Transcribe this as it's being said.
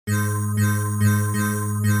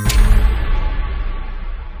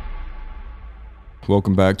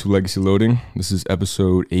Welcome back to Legacy Loading. This is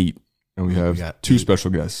episode 8, and we have two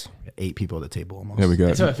special guests. 8 people at the table almost. Yeah, we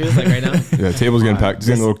got. That's what it feels like right now. Yeah, table's getting packed. It's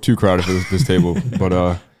getting a little too crowded for this table.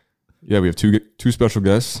 But yeah, we have two special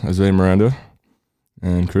guests, Isaiah and Miranda,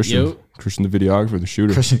 and Christian. Yo. Christian, the videographer, the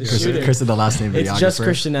shooter. Christian, the last name videographer. It's just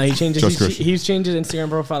Christian now. He changed Just his, Christian. he's changed his Instagram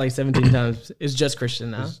profile like 17 times. It's just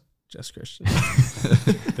Christian now. Just Christian.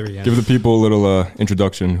 Give the people a little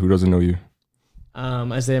introduction. Who doesn't know you?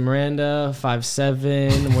 Isaiah Miranda,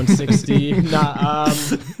 5'7", 160.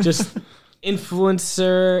 Just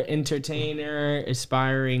influencer, entertainer,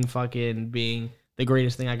 aspiring, fucking being the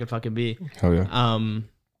greatest thing I could fucking be. Hell yeah.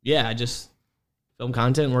 Yeah, I just film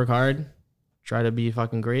content, work hard, try to be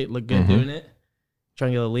fucking great, look good doing it.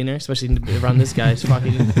 Trying to get a little leaner, especially around this guy. It's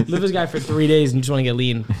fucking live this guy for 3 days and just want to get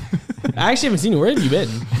lean. I actually haven't seen you. Where have you been?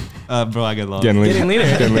 Bro, I get lost. Getting leaner. Getting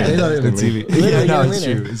leaner. Getting leaner. Yeah, no, it's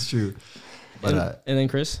leaner. true. It's true. But And then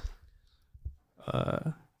Chris.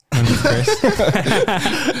 My name's Chris.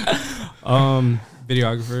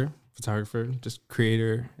 Videographer, photographer, just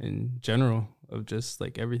creator in general of just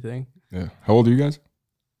like everything. Yeah. How old are you guys?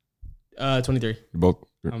 23. You're both.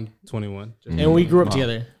 I'm 21. And we grew up Wow.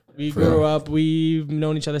 together. We've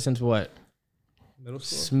known each other since what? Middle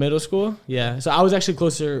school. Middle school? Yeah. So I was actually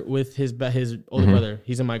closer with his older brother.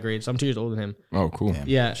 He's in my grade, so I'm 2 years older than him. Oh, cool. Damn.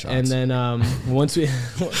 Yeah. Shots. And then once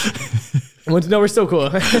no, we're still cool.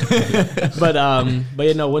 but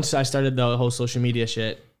yeah, no, once I started the whole social media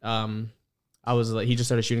shit, I was like, he just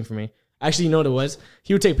started shooting for me. Actually, you know what it was?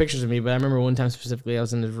 He would take pictures of me, but I remember one time specifically, I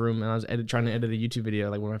was in his room and I was trying to edit a YouTube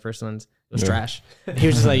video, like one of my first ones. It was trash. He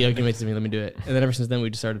was just like, "Yo, give it to me, let me do it." And then ever since then,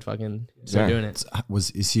 we just started doing it. was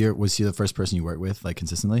he the first person you worked with like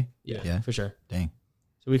consistently? Yeah, for sure. Dang.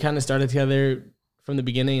 So we kind of started together from the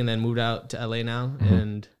beginning, and then moved out to LA now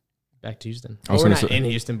and back to Houston. I was We're gonna not say- in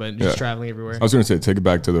Houston, but just traveling everywhere. I was going to say, take it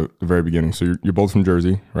back to the very beginning. So you're both from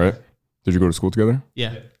Jersey, right? Did you go to school together?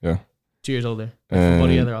 Yeah. Yeah. 2 years older. And Football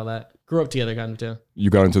together, all that. Grew up together, kind of too. you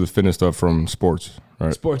got into the fitness stuff from sports,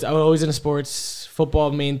 right? Sports. I was always into sports.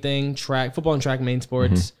 Football main thing. Football and track main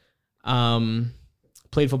sports.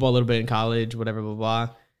 Played football a little bit in college. Whatever. Blah blah.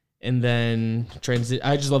 And then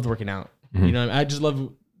I just loved working out. You know, I just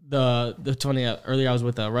love the 20. Earlier, I was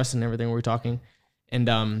with Russ and everything. We were talking, and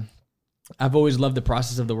I've always loved the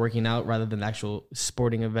process of the working out rather than the actual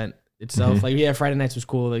sporting event itself. Like, yeah, Friday nights was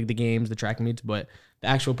cool, like the games, the track meets, but the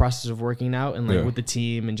actual process of working out and like with the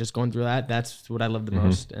team and just going through that's what I love the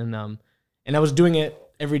most. And I was doing it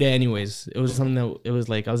every day anyways. It was something that it was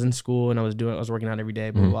like I was in school and I was working out every day,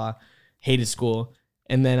 blah, blah, blah. Hated school.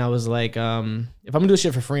 And then I was like, if I'm gonna do this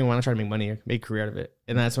shit for free, why not try to make money or make a career out of it?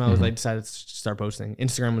 And that's when I was like, decided to start posting.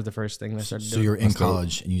 Instagram was the first thing that I started So doing. you're in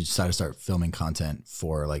college and you decided to start filming content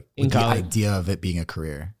for like In with the college. idea of it being a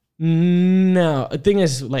career. No, the thing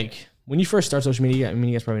is, like, when you first start social media, I mean,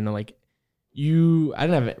 you guys probably know, like, I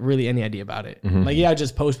didn't have really any idea about it. Like, yeah, I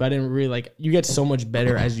just post, but I didn't really, like, you get so much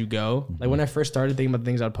better as you go. Like, when I first started thinking about the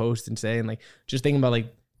things I'd post and say, and, like, just thinking about,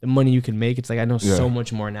 like, the money you can make, it's like, I know so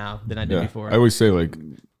much more now than I did before. I always say, like,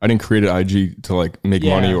 I didn't create an IG to, like, make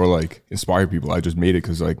money or, like, inspire people. I just made it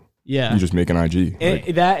because, like, you just make an IG. And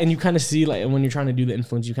like, and you kind of see, like, when you're trying to do the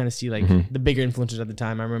influence, you kind of see, like, the bigger influencers at the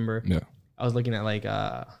time. I remember I was looking at, like,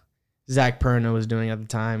 Zach Perna was doing at the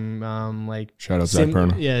time, like, shout out Zach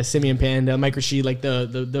Perna. Yeah, Simeon Panda, Mike Rashid, like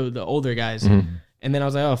the older guys. And then I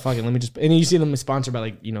was like, oh fuck it, let me just. And you see them sponsored by,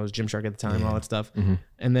 like, you know, it was Gymshark at the time, all that stuff.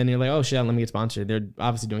 And then you're like, oh shit, let me get sponsored. They're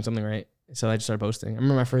obviously doing something right. So I just started posting. I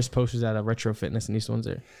remember my first post was at a Retro Fitness in East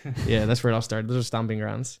Windsor. Yeah, that's where it all started. Those are stomping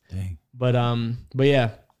grounds. Dang. But yeah,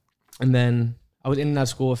 and then I was in and out of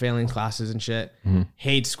school, failing classes and shit.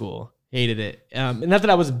 Hate school. Hated it. And not that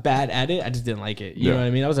I was bad at it, I just didn't like it. You know what I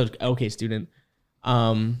mean? I was an okay student.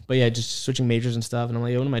 But yeah, just switching majors and stuff. And I'm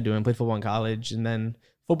like, what am I doing? I played football in college. And then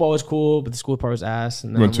football was cool, but the school part was ass.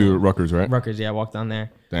 And then went to Rutgers, right? Rutgers, yeah, I walked down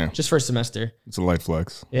there. Damn. Just first semester. It's a life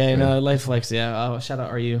flex. Yeah, you know, life flex, yeah. Oh, shout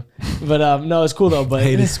out RU. But no, it's cool though. But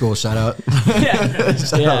Hated school, shout out. yeah.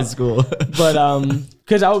 Shout out school. But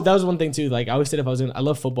because that was one thing too. Like, I always said I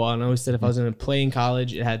love football, and I always said if I was going to play in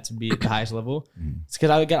college, it had to be at the highest level. It's because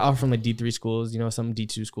I got offered from like D3 schools, you know, some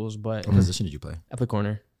D2 schools, but What position did you play? I play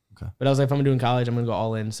corner. Okay. But I was like, if I'm doing college, I'm gonna go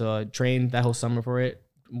all in. So I trained that whole summer for it.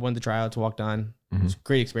 Won the tryout to walked on. It was a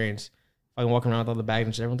great experience. fucking walking around with all the bags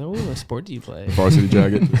and shit. Everyone's like, "Oh, what sport do you play?" Varsity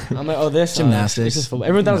jacket. I'm like, "Oh, this Gymnastics. This is football."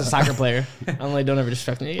 Everyone thought I was a soccer player. I'm like, "Don't ever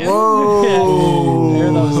distract me again." Whoa. Yeah.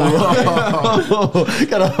 Everyone thought I was a soccer player.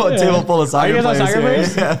 Got a whole table full of Are soccer you guys all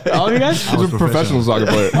players. soccer players? All of you guys? I was a professional soccer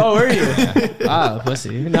player. Oh, were you? Wow,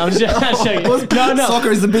 pussy. No, I'm just joking. No. Soccer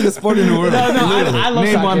is the biggest sport in the world. No, I love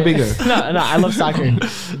Name soccer. one bigger. No, I love soccer.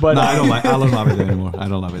 But No, I don't love it anymore. I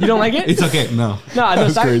don't love it. You don't like it? It's okay. No. No,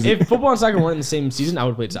 soccer, crazy. if football and soccer weren't in the same season, I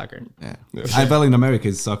would have played soccer. Yeah. I felt in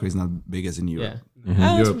America, soccer is not big as in Europe.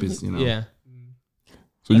 Yeah. Europe is, you know. Yeah.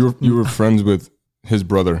 So you were friends with his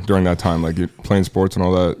brother during that time, like you playing sports and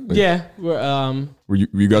all that. Like, Yeah. Were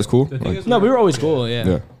you guys cool? The thing Like, is, No, we were always cool. Yeah.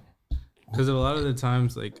 yeah. Because a lot of the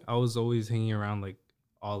times, like I was always hanging around like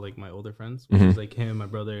all like my older friends, which is like him, my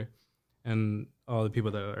brother, and all the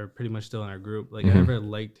people that are pretty much still in our group. Like I never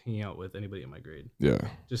liked hanging out with anybody in my grade, Yeah.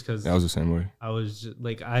 just because I was the same way. I was just,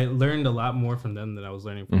 like I learned a lot more from them than I was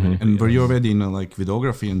learning from anybody And were you else. already in like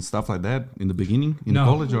videography and stuff like that in the beginning in No,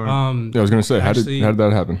 college or? Yeah, I was gonna say, actually, how did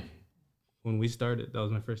that happen? when we started, that was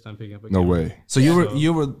my first time picking up a No camera. way. So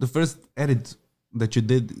you were the first edit that you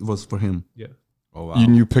did was for him. Yeah. Oh wow.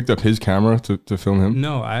 You picked up his camera to film him?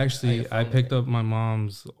 No, I picked up my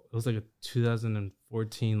mom's. It was like a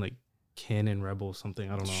 2014 like Canon Rebel something.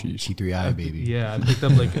 I don't know. Sheesh. T3i baby. Yeah, I picked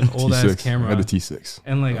up like an old ass T6. I camera. had the T6.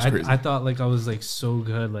 And like That's crazy. I thought like I was like so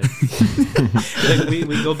good. Like, like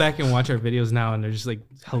we go back and watch our videos now and they're just like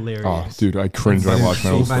hilarious. Oh, dude, I cringe when I watch So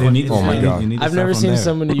those. bad. You need to Oh my find- god. You need to I've start never from seen there.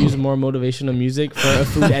 someone to use more motivational music for a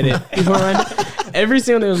food edit. You know what I mean? Every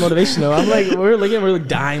single thing was motivational. I'm like, we're like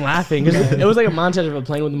dying laughing because it was like a montage of a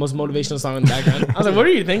plane with the most motivational song in the background. I was like, what are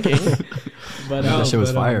you thinking? But That shit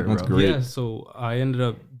was but, fire, That's bro. great. Yeah, so I ended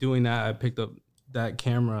up doing that. I picked up that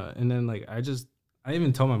camera and then like I didn't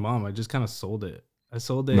even tell my mom. I just kind of sold it. I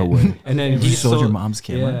sold it. No way. And then You he sold your mom's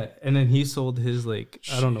camera? Yeah, and then he sold his like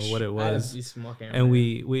I don't know what it was. small camera. And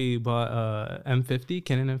we bought M50,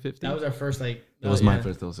 Canon M50. that was our first like. That was my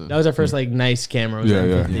first also. That was our first like nice camera. It was Yeah,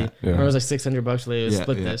 yeah, M50. yeah. Remember, it was like $600. Like, Yeah,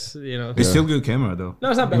 split yeah. this. You know. It's still good camera though. No,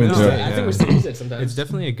 it's not bad. Even We though- still- I think we still use it sometimes. It's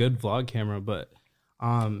definitely a good vlog camera, but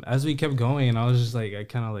as we kept going and I was just like I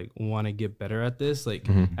kind of like want to get better at this. Like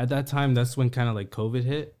at that time, that's when kind of like COVID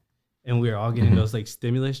hit. And we were all getting those like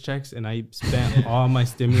stimulus checks, and I spent all my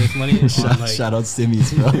stimulus money on like Shout out Simmies,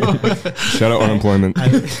 bro. Shout out unemployment.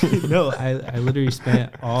 I literally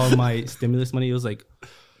spent all my stimulus money. It was like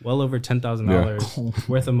well over $10,000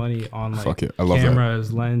 worth of money on like Fuck it. I love that.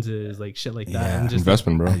 cameras, lenses, like shit like that, Yeah. and just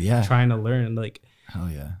Investment, bro. Yeah. trying to learn like. Hell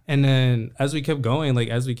yeah. And then as we kept going, like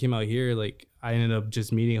as we came out here, like I ended up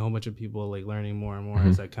just meeting a whole bunch of people, like learning more and more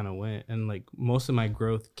as I kind of went. And like most of my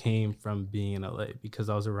growth came from being in LA because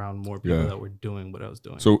I was around more people Yeah. that were doing what I was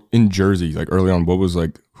doing. So in Jersey, like early on, what was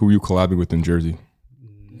like who were you collabing with in Jersey?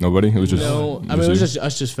 Nobody? It was just No, I mean it was you? just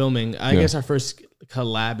us just filming. I Yeah. guess our first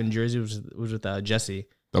collab in Jersey was with Jesse.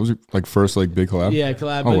 That was your, like first like big collab? Yeah,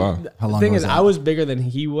 collab. Oh, but wow. The How long thing was is, that? I was bigger than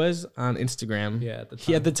he was on Instagram. Yeah, at the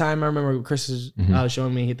He at the time, I remember Chris was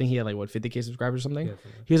showing me. He think he had like what 50K subscribers or something. Yeah,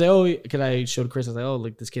 He was like, "Oh, could I show Chris?" I was like, "Oh,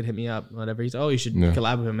 like this kid hit me up, whatever." He's like, "Oh, you should Yeah.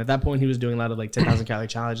 collab with him." At that point, he was doing a lot of like 10,000 calorie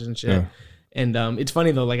challenges and shit. Yeah. And it's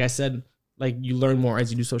funny though, like I said, like you learn more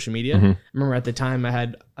as you do social media. Mm-hmm. I remember at the time, I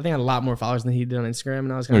think I had a lot more followers than he did on Instagram,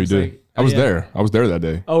 and I was No, kind you of did. like, I was yeah. there. I was there that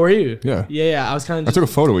day. Oh, were you? Yeah. Yeah. I was kind I of. took a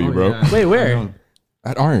photo with you, bro. yeah. Wait, where?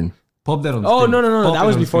 At Iron. Pop that on. Oh screen. no! Pop That it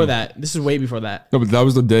was on before screen. that. This is way before that. No, but that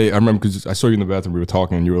was the day I remember because I saw you in the bathroom. We were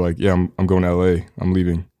talking, and you were like, "Yeah, I'm going to LA. I'm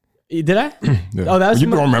leaving." Did I? Yeah. Oh, that was you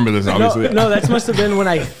my- don't remember this, obviously. No, that must have been when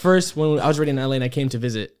I was already in LA and I came to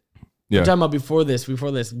visit. Yeah. I'm talking about before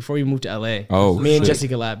we moved to LA. Oh, Me and shit. Jesse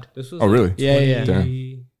collabed. This was Oh, really? Yeah.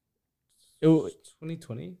 Damn.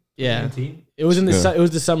 2020. Yeah. 2019? It was in the Yeah. it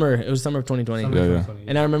was the summer. It was summer of 2020. Summer Yeah, yeah. 2020.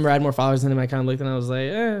 And I remember I had more followers than him. I kind of looked and I was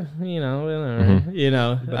like, whatever.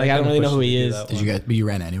 Mm-hmm. But Like I don't kinda really know pushed who him he to do is. that Did one. you guys? But you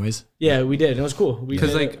ran anyways. Yeah, we did. It was cool.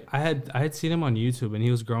 Because like I had seen him on YouTube and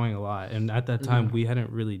he was growing a lot, and at that time we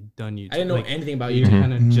hadn't really done YouTube. I didn't know like, anything about we you. were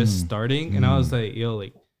kind of just starting, and I was like, "Yo,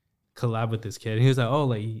 like collab with this kid." And he was like, "Oh,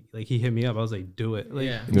 like he hit me up." I was like, "Do it." Like,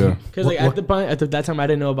 Yeah. Yeah. Because like at the point that time I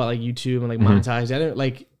didn't know about like YouTube and like monetize. I didn't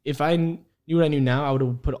like if I knew what I knew now, I would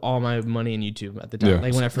have put all my money in YouTube at the time. Yeah.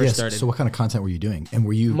 Like when I first Yes. started. So what kind of content were you doing? And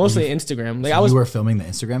were you Mostly were you, Instagram. Like so I was you were filming the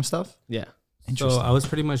Instagram stuff? yeah. So Interesting. I was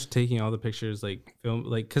pretty much taking all the pictures, like film,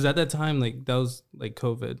 like because at that time, like that was like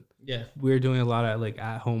COVID. Yeah. We were doing a lot of like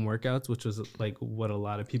at home workouts, which was like what a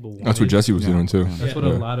lot of people wanted. That's what Jesse was Yeah. doing too. That's what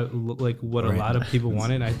Yeah. a lot of like what Right. a lot of people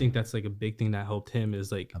wanted. And I think that's like a big thing that helped him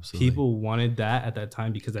is like Absolutely. people wanted that at that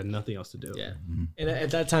time because they had nothing else to do. Yeah. And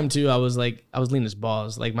at that time too, I was lean as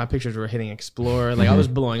balls. Like my pictures were hitting Explore. Like I was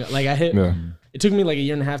blowing. Like I hit. Yeah. It took me like a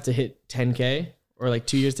year and a half to hit 10K or like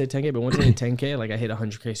 2 years to hit 10K. But once I hit 10K, like I hit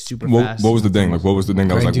 100K super What fast. was the thing? Like, what was the thing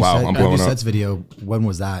that was like, wow, I'm blowing up? Doucette's video. When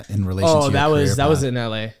was that in relation? Oh, to that your was career path? in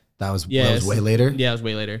LA. That was Yes. way later. Yeah, it was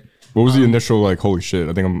way later. What was the initial like, holy shit,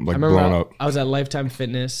 I think I'm like I remember blowing up? I was at Lifetime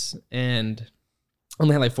Fitness and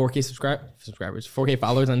only had like 4K subscribers, 4K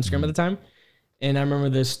followers on Instagram at the time. And I remember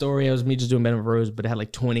this story. It was me just doing Ben of Rose, but it had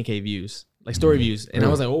like 20K views, like story views. And I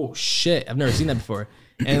was like, oh shit, I've never seen that before.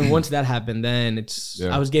 And once that happened, then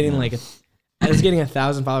I was getting like I was getting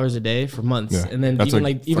 1,000 followers a day for months, and then That's even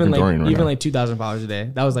right like 2,000 followers a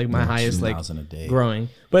day. That was like my highest, like 2,000 a day. growing.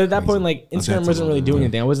 But at that point, like Instagram That's wasn't a really lot, doing yeah.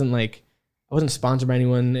 anything. I wasn't sponsored by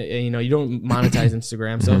anyone. You know, you don't monetize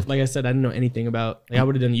Instagram. So like I said, I didn't know anything about. Like I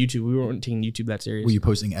would have done YouTube. We weren't taking YouTube that serious. Were you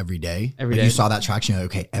posting every day? Every Like day. You saw that traction. You're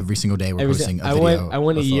like, okay, every single day we're Every posting si- a video. I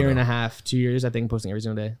went a year and a photo. half, 2 years, I think, posting every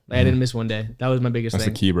single day. Like I didn't miss one day. That was my biggest That's the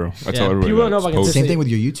thing. key, bro. I Yeah, tell everybody. people don't know that. if I can Post. Same thing with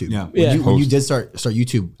your YouTube. Yeah. Yeah. When you Post. did start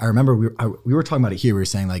YouTube, I remember we were talking about it here. We were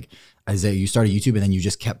saying like, Isaiah, you started YouTube and then you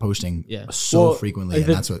just kept posting so Well, frequently, like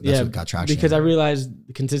and that's what got traction. Because I realized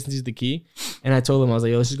the consistency is the key, and I told them I was like,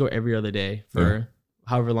 "Yo, let's just go every other day for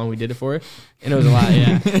however long we did it for," and it was a lot.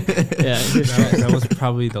 Yeah, That was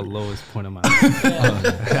probably the lowest point of my life.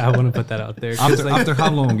 I want to put that out there. 'Cause, After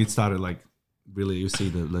how long it started, like really you see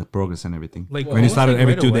the progress and everything? Like, when you almost, started like,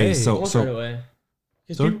 every right 2 days. away. almost right away.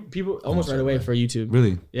 Sorry? Because people almost right away for YouTube.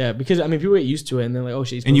 Really? Yeah, because I mean, people get used to it, and they're like, "Oh,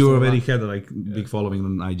 she's." And you posting a already lot. had like big following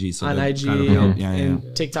on IG, so on that IG kind of helped. Yeah, yeah.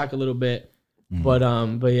 and TikTok a little bit, but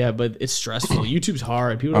it's stressful. YouTube's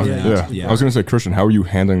hard. People don't Yeah. really. Yeah. I was gonna say, Christian, how are you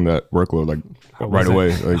handling that workload like right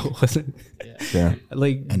away? Like, wasn't yeah,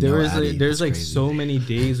 like And there no was Addy, like, there's that's like crazy. so many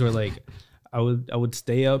days where like I would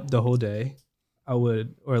stay up the whole day. I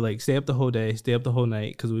would stay up the whole day, stay up the whole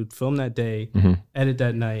night because we would film that day, edit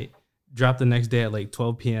that night, drop the next day at like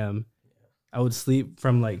 12 p.m. I would sleep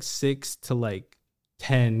from like 6 to like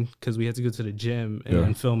 10 because we had to go to the gym and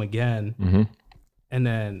then film again. And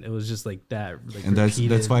then it was just like that. Like, And that's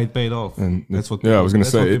repeated. why it paid off. and That's what. Yeah, I was gonna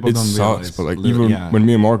that's what say people it don't sucks, realize. but like Literally, even yeah. when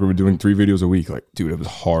me and Mark were doing 3 videos a week, like dude, it was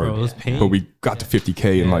hard. Bro, it was pain. But we got to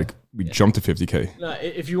 50K and like we jumped to 50K. No,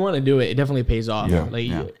 if you want to do it, it definitely pays off. Yeah. Like,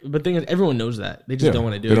 Yeah. but the thing is, everyone knows that. They just Yeah. don't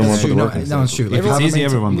want to do They it. don't That's want to true. put the No, work in. no, it's true. If it's however easy, many-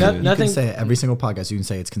 everyone you does can- it. You Nothing- can say it every single podcast. You can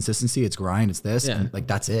say it's consistency, it's grind, it's this, Yeah. and like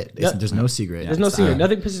that's it. Yeah. There's no secret. There's no It's secret. that.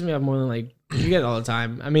 Nothing pisses me off more than like you get it all the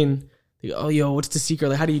time. I mean, they go, oh, yo, what's the secret?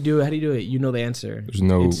 Like, how do you do it? How do you do it? You know the answer. There's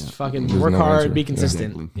no. It's fucking there's work no hard, answer. be Yeah.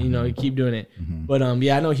 consistent. Exactly. You know, you keep doing it. But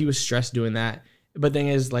yeah, I know he was stressed doing that. But thing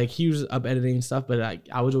is, like, he was up editing and stuff, but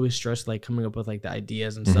I was always stressed, like, coming up with, like, the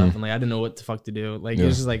ideas and stuff. And, like, I didn't know what the fuck to do. Like, it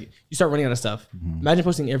was just, like, you start running out of stuff. Imagine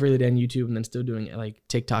posting every other day on YouTube and then still doing, like,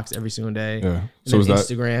 TikToks every single day. Yeah. And So then is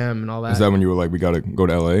that Instagram and all that. is that when you were like, we gotta go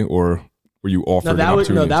to LA, or were you offered? No, an that was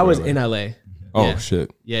opportunity to in LA? LA. Oh yeah.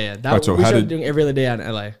 shit. Yeah. That Right, so we how started did- doing every other day on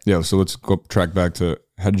LA. Yeah. So let's go track back to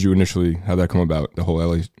how did you initially? How that come about? The whole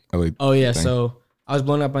LA. Oh yeah, thing. so I was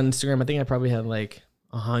blown up on Instagram. I think I probably had like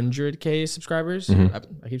 100K subscribers. Mm-hmm.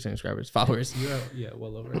 I keep saying subscribers, followers. Yeah,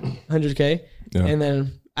 well over. 100K. Yeah. And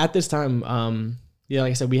then at this time, yeah,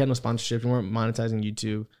 like I said, we had no sponsorships. We weren't monetizing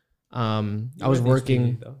YouTube. I was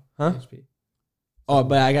working. though. Huh? HP. Oh,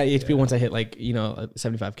 but I got EXP once I hit like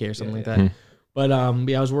 75K or something like that. But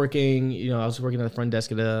yeah, I was working. I was working at the front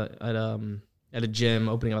desk at a gym,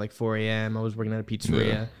 opening at like 4 a.m. I was working at a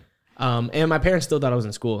pizzeria. And my parents still thought I was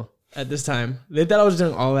in school at this time. They thought I was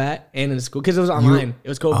doing all that and in school because it was online. It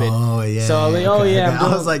was COVID. Oh yeah. So I was like, oh okay, yeah, okay.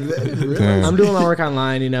 I was like, really? Damn. I'm doing my work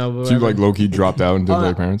online. But So you whatever. like low key dropped out and did Oh,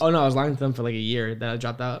 their parents? oh no, I was lying to them for like a year that I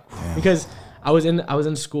dropped out because I was in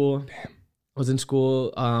school. I was in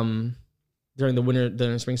school during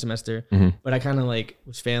the spring semester, but I kind of like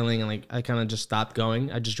was failing and like I kind of just stopped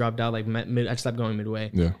going. I just dropped out like I stopped going midway.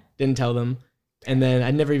 Yeah. Didn't tell them, and then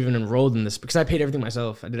I never even enrolled in this because I paid everything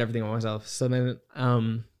myself. I did everything by myself. So then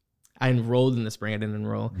I enrolled in the spring. I didn't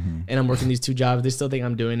enroll, and I'm working these 2 jobs. They still think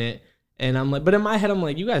I'm doing it, and I'm like, but in my head, I'm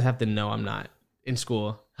like, you guys have to know I'm not in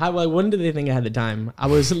school. How like when did they think I had the time? I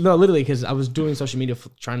was literally because I was doing social media,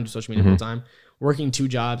 trying to do social media full time, working 2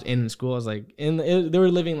 jobs and in school. I was like, they were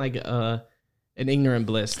living like an ignorant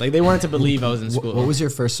bliss. Like they wanted to believe I was in school. What was your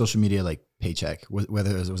first social media like paycheck?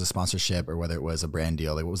 Whether it was a sponsorship or whether it was a brand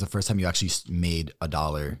deal, like what was the first time you actually made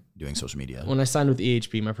 $1 doing social media? When I signed with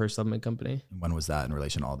EHP, my first supplement company. When was that in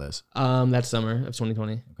relation to all this? That summer of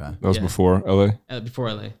 2020. Okay. That was Yeah. before LA. Before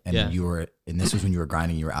LA. And yeah. this was when you were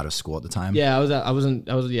grinding. You were out of school at the time. Yeah, I was just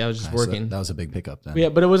Okay, so working. that was a big pickup then. Yeah,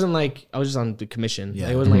 but it wasn't like I was just on the commission. Yeah.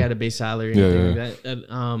 Like, it wasn't like I had a base salary or Yeah, anything yeah. like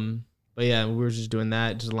that. But yeah, we were just doing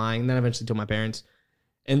that, just lying. And then I eventually told my parents.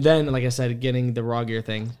 And then, like I said, getting the Rawgear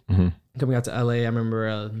thing, coming out to LA, I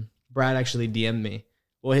remember Brad actually DM'd me.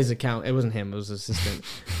 Well, his account, it wasn't him, it was his assistant.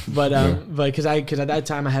 But because at that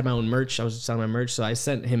time I had my own merch, I was selling my merch, so I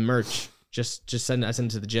sent him merch. I sent it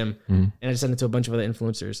to the gym, and I sent it to a bunch of other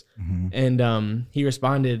influencers, and he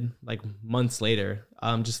responded like months later.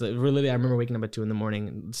 Really, I remember waking up at 2 a.m.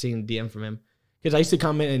 and seeing a DM from him. Because I used to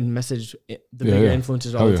comment and message the bigger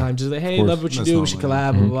influencers all the time. Just like, hey, love what you do. We should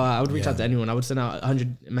collab, blah, blah. I would reach out to anyone. I would send out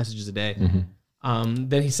 100 messages a day.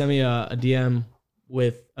 Then he sent me a DM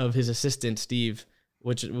of his assistant, Steve,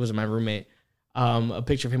 which was my roommate, a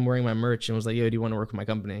picture of him wearing my merch and was like, yo, do you want to work with my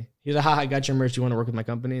company? He was like, I got your merch. Do you want to work with my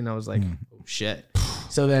company? And I was like, oh, shit.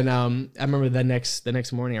 So then I remember the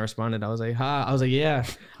next morning I responded. I was like, I was like, yeah,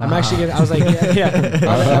 I'm actually gonna. I was like, yeah.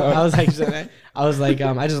 I was like,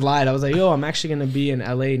 I just lied. I was like, yo, I'm actually gonna be in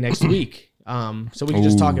LA next week. So we can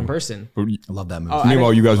just talk in person. I love that movie.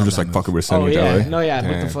 Meanwhile, you guys were just like, fuck it, we're sending it to LA. No, yeah, I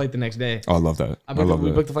booked the flight the next day. Oh, I love that.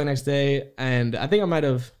 We booked the flight next day, and I think I might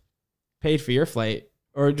have paid for your flight,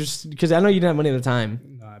 or just because I know you didn't have money at the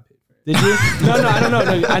time. No, I paid for it. Did you? No, I don't know.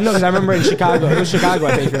 No, I know because I remember in Chicago. It was Chicago.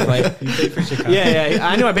 I paid for your flight. You paid for Chicago. Yeah.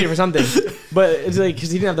 I knew I paid for something, but it's like because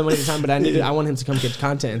he didn't have the money at the time. But I wanted him to come get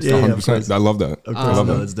content. And stuff. 100%. I love that. I love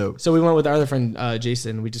that. That's dope. So we went with our other friend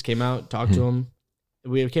Jason. We just came out, talked to him.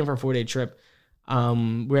 We came for a 4-day trip.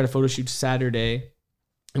 We had a photo shoot Saturday,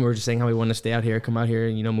 and we were just saying how we want to stay out here, come out here,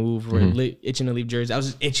 and move. We're itching to leave Jersey. I was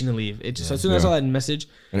just itching to leave. So as soon as I saw that message,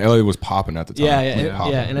 and LA was popping at the time.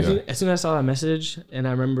 As soon as I saw that message, and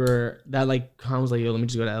I remember that like Khan was like, "Yo, let me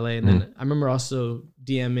just go to LA." And then I remember also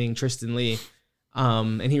DMing Tristan Lee,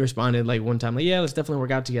 and he responded like one time like, "Yeah, let's definitely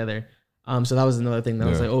work out together." So that was another thing that I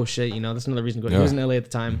was like, "Oh shit," that's another reason to go. He was in LA at the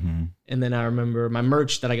time, and then I remember my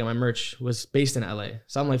merch was based in LA.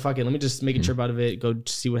 So I'm like, "Fuck it, let me just make a trip out of it, go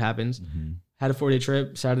see what happens." Had a 4-day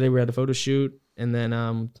trip. Saturday we had a photo shoot, and then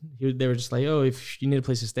they were just like, "Oh, if you need a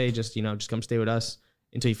place to stay, just come stay with us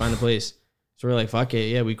until you find a place." So we're like, "Fuck it,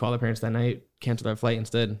 yeah." We called our parents that night, canceled our flight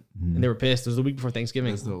instead, and they were pissed. It was the week before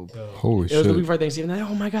Thanksgiving. Holy shit! It was the week before Thanksgiving. They're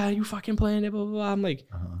like, "Oh my god, you fucking playing it?" Blah blah blah. I'm like,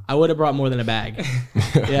 I would have brought more than a bag.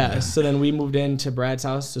 Yeah. So then we moved into Brad's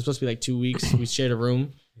house. It was supposed to be like 2 weeks. We shared a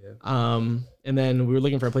room. And then we were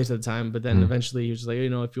looking for a place at the time, but then eventually he was just like, if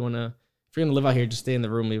you're gonna live out here, just stay in the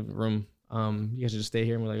room, leave the room. You guys should just stay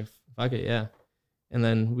here. And we're like, fuck it, yeah. And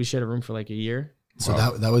then we shared a room for like a year. So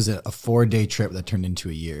that was a 4-day trip that turned into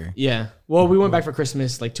a year. Yeah. Well, we went back for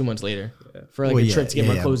Christmas like 2 months later for like a trip to get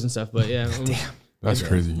more clothes and stuff. But yeah, damn, that's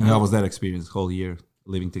crazy. And how was that experience? Whole year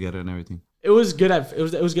living together and everything. It was good at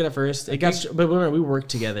first. But we worked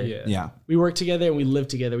together. Yeah. We worked together and we lived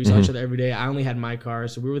together. We saw each other every day. I only had my car,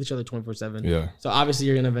 so we were with each other 24/7. Yeah. So obviously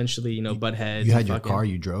you're gonna eventually butt heads. You had your car,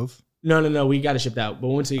 you drove. No. We got it shipped out. But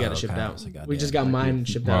once we got it shipped out, we just got mine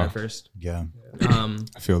shipped out at first. Yeah.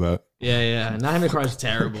 I feel that. Yeah. Not having a car is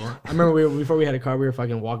terrible. I remember before we had a car, we were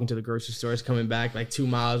fucking walking to the grocery stores, coming back like 2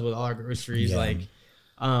 miles with all our groceries. Yeah.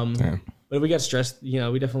 But we got stressed.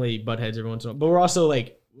 We definitely butt heads every once in a while. But we're also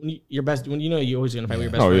like you're always gonna fight with your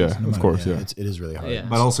best friends. Oh yeah, of course. Yeah. It is really hard. Yeah.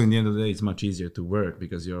 But also in the end of the day, it's much easier to work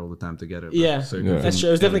because you're all the time together. Yeah. So That's true.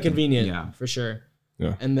 It was definitely convenient. Yeah. For sure.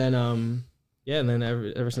 Yeah. And then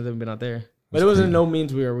ever since I've been out there. But it wasn't no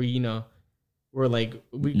means we we're like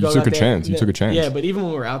we You go took out a there, chance. You took a chance. Yeah, but even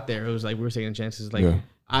when we were out there, it was like we were taking chances. Like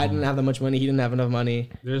I didn't have that much money. He didn't have enough money.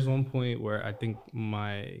 There's one point where I think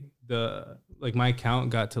my account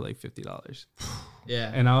got to like $50.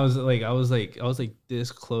 Yeah. And I was like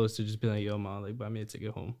this close to just being like, yo, mom, like buy me a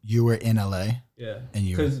ticket home. You were in LA. Yeah. And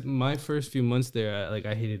because my first few months there,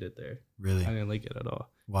 I hated it there. Really? I didn't like it at all.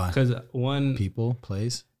 Why? Because people,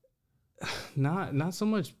 place. Not so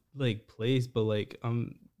much like place, but like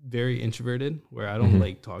I'm very introverted where I don't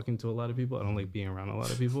like talking to a lot of people. I don't like being around a lot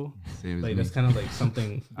of people. Same That's kind of like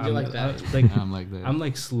something I'm like that. I'm like that. I'm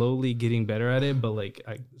like slowly getting better at it, but like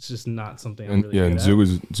it's just not something I'm really and good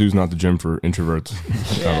at. Zoo's not the gym for introverts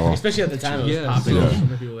at all. Especially at the time, it was Yeah, popular. so- So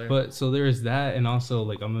many people there. But so there is that, and also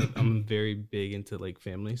like I'm very big into like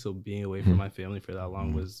family. So being away from my family for that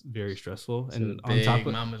long was very stressful. And on big top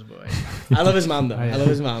of mama's boy. I love his mom though. I love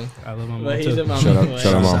his mom. I love my mom But he's too. a mama's Shout out, boy.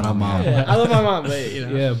 shout out, Shout out, mom. mom. Yeah, I love my mom, but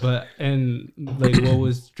Yeah, but and like what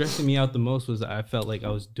was stressing me out the most was I felt like I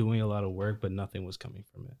was doing a lot of work, but nothing was coming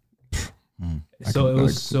from it. So it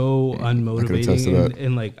was so attest to unmotivating, that.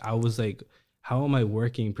 and like I was like, how am I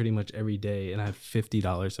working pretty much every day and I have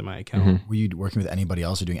 $50 in my account? Were you working with anybody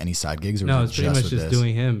else or doing any side gigs? Or No, was it's it pretty much with just this?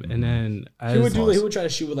 doing him, and then he would try to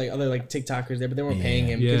shoot with like other like TikTokers there, but they weren't paying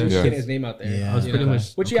him because he was Yeah. getting his name out there. Yeah. I was pretty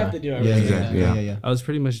much Which you have to do. I Yeah, really yeah, do. yeah. I was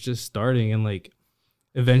pretty much just starting, and like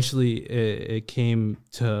eventually it came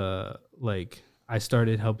to like I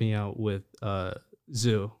started helping out with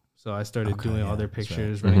Zoo. So I started doing all their that's right.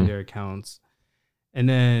 pictures, running their accounts. And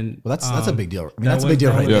then Well, that's a big deal. I mean, that that's a was- big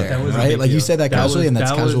deal that right was- there, that was a right? big Like you deal. said that casually, and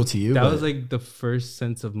that's casual to you. That but was like the first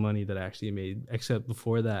sense of money that I actually made. Except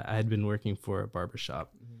before that, I had been working for a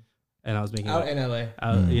barbershop, and I was making Out in LA.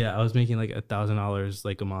 yeah, I was making like $1,000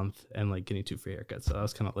 like a month, and like getting 2 free haircuts. So that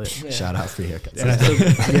was kind of lit. shout out free haircuts. And I still,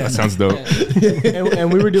 yeah, That sounds dope.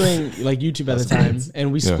 And we were doing like YouTube at the time,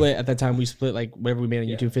 and we Yeah. split at that time. We split like whatever we made on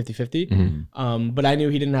YouTube 50-50. But I knew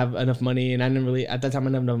he didn't have enough money, and I didn't really at that time I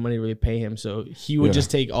didn't have enough money to really pay him. So he would Yeah. just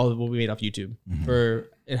take all of what we made off YouTube for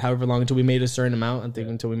however long until we made a certain amount. I think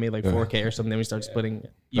until we made like 4K or something. Then we started splitting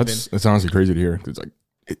even. That's honestly crazy to hear. It's like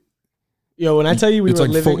Yo, when I tell you we it's were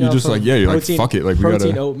like living you're off just of like you're protein, like fuck it, like we protein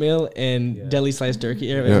gotta. oatmeal and deli sliced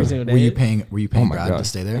turkey every single day. Were you paying my Brad God. to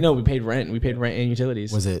stay there? No, we paid rent. We paid rent and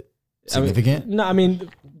utilities. Was it I mean, significant? no, I mean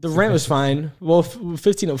the rent was fine. Well,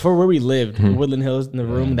 15 for where we lived, Woodland Hills, in the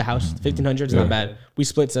room, the house, 1,500 is not bad. We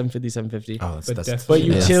split 750. Oh, But that's definitely- But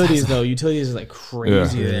Yeah. utilities though, utilities is like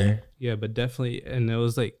crazy Yeah. there. yeah, but definitely, and it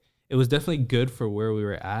was definitely good for where we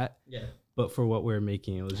were at. Yeah. But for what we were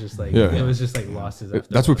making, it was just like Yeah. it was just like losses. After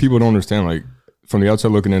That's what people don't understand. Like from the outside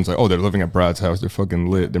looking in, it's like, oh, they're living at Brad's house. They're fucking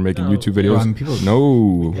lit. They're making No. YouTube videos. I mean, people-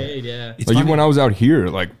 no. Paid, yeah. It's Like even funny. when I was out here,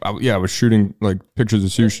 like I was shooting like pictures of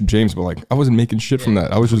Sushi James, but like I wasn't making shit from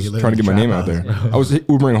that. I was just You live trying to in get a my name trap out there. house, I was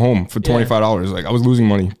Ubering home for $25. Like I was losing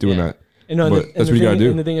money doing Yeah. that. And no, But that's what you gotta do.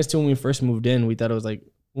 And the thing is too, when we first moved in, we thought it was like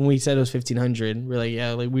when we said it was 1,500, we're like,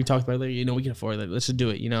 yeah, like we talked about it, like, you know, we can afford it. Let's just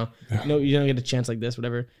do it. You know, you don't get a chance like this,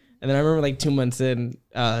 whatever. And then I remember like 2 months in,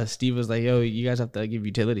 Steve was like, yo, you guys have to give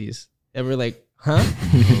utilities. And we're like, huh?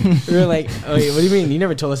 We were like, oh, wait, what do you mean? You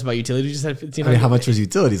never told us about utilities. You just said 1,500. I mean, how much was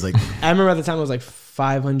utilities? Like, I remember at the time it was like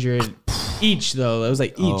 500 each though. It was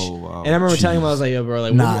like each. Oh, wow. And I remember telling him, I was like, yo, bro,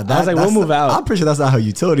 like, nah, I was like, we'll move out. I'm pretty sure that's not how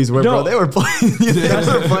utilities work, bro. No. They were playing you. They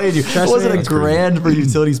were playing you. Trust Was me. it a grand for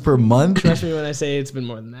utilities per month? Trust me when I say it's been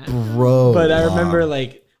more than that. Bro. But I wow. remember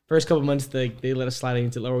like first couple months they let us slide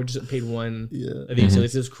into or we just paid one of the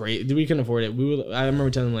utilities. It was crazy. We couldn't afford it. I remember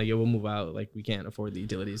telling them like, yo, we'll move out. Like we can't afford the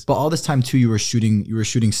utilities. But all this time too, you were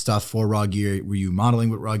shooting stuff for Rawgear. Were you modeling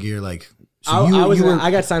with Rawgear? Like, so I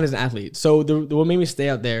got signed as an athlete. So the what made me stay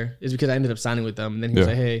out there is because I ended up signing with them. And then he was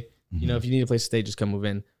Yeah. like, hey, you know, if you need a place to stay, just come move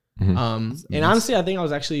in. And honestly, I think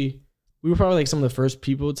we were probably like some of the first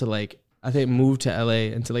people to like, I think move to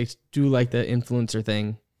LA and to like do like the influencer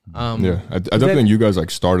thing. Yeah, I definitely think you guys like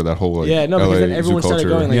started that whole like Yeah, no, because LA then everyone zoo started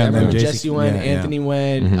culture. going. Like Yeah, I and then remember Jesse- Jesse went, yeah, yeah. Anthony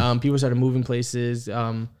went. People started moving places.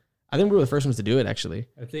 I think we were the first ones to do it. Actually,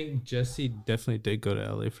 I think Jesse definitely did go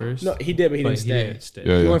to LA first. no, he did, but he didn't he stay. didn't stay.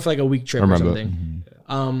 Yeah, He yeah. went for like a week trip I or remember something.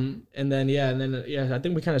 And then I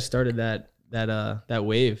think we kind of started that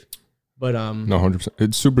wave. But No, 100%.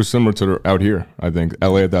 It's super similar to out here. I think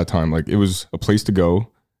LA at that time, like it was a place to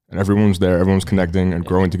go, and everyone was there. Everyone was connecting and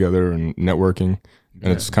growing together and networking.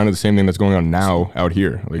 And it's kind of the same thing that's going on now out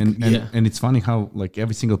here. Like, And it's funny how like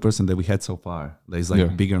every single person that we had so far that is like Yeah.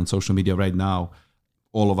 bigger on social media right now,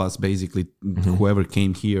 all of us basically whoever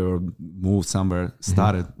came here or moved somewhere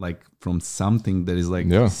started like from something that is like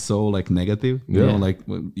Yeah. so like negative. You Yeah. know, like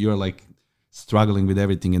when you're like struggling with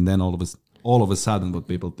everything, and then all of a sudden what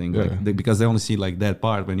people think Yeah. like because they only see like that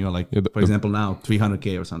part when you're like Yeah, for example now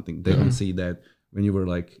 300K or something. They don't see that when you were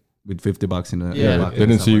like with $50 in a Yeah. pocket they and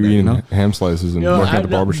didn't stuff see you like that, eating know? ham slices and Yo, working at the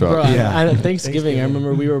I- barbershop. Bro, Yeah. I Thanksgiving, I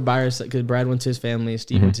remember we were by ourselves because Brad went to his family,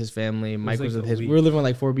 Steve went to his family, Mike like was with a his. week. We were living with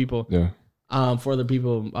like 4 people. Yeah. 4 other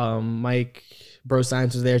people. Mike, Bro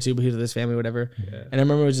Science was there too, but he was with his family, whatever. And I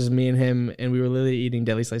remember it was just me and him, and we were literally eating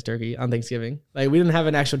deli sliced turkey on Thanksgiving. Like we didn't have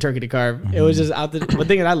an actual turkey to carve. It was just out the. But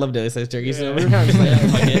thinking I love deli sliced turkey, so we were kind of just like, oh,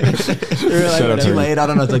 fuck it. We were like, Shout out to whatever. Late, I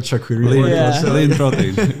don't know. It's like charcuterie. Yeah. Lean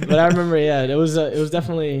protein. But I remember, yeah, it was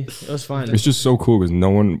definitely it was fun. It's just so cool because no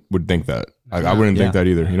one would think that. Like, I wouldn't think Yeah. that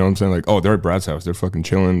either. You know what I'm saying? Like, oh, they're at Brad's house. They're fucking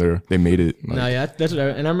chilling. They made it. Like, No, yeah, that's what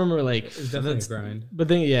and I remember like It's definitely a grind. But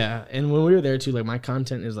then yeah, and when we were there too, like my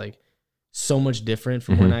content is like so much different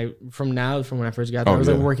from when I from when I first got there. Oh, I was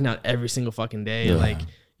like yeah. working out every single fucking day, like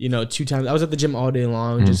 2 times. I was at the gym all day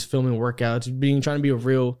long, just filming workouts, trying to be a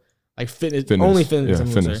real like fitness. Only fitness Yeah,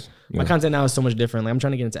 influencer. fitness. My Yeah. content now is so much different. Like I'm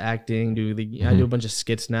trying to get into acting, I do a bunch of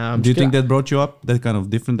skits now. Do you think that brought you up? That kind of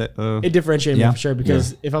different. it differentiated Yeah. me for sure?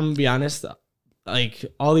 Because if I'm gonna be honest, like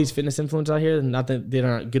all these fitness influencers out here, not that they're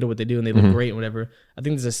not good at what they do and they look great and whatever. I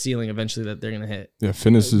think there's a ceiling eventually that they're gonna hit Yeah,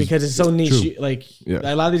 fitness is because it's so niche. true. Like Yeah.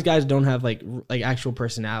 a lot of these guys don't have like actual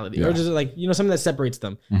personality or Yeah. just like something that separates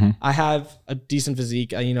them. I have a decent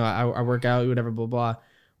physique. I work out, whatever, blah blah.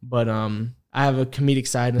 But I have a comedic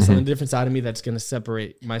side and a different side of me that's gonna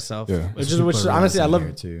separate myself. Yeah. Which honestly I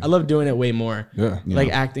love. Too. I love doing it way more. Yeah. Like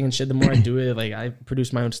acting and shit. The more I do it, like I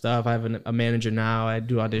produce my own stuff. I have a manager now. I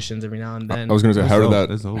do auditions every now and then. I was gonna say,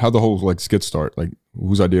 That's how the whole like skit start? Like,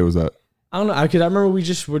 whose idea was that? I don't know, because I remember we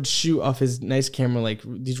just would shoot off his nice camera, like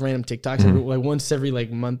these random TikToks, like once every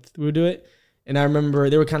like month we would do it. And I remember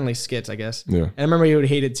they were kind of like skits, I guess. Yeah. And I remember he would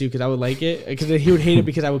hate it too because I would like it. Because he would hate it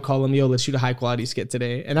because I would call him, yo, let's shoot a high quality skit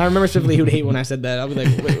today. And I remember specifically he would hate when I said that. I was like,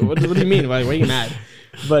 wait, what do you mean? Why are you mad?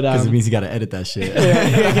 But Because it means you got to edit that shit.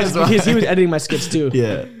 because he was editing my skits too.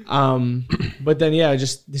 Yeah. But then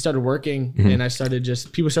they started working, and I started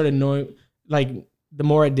people started knowing, like, the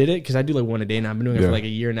more I did it, because I do like one a day now. I've been doing it for like a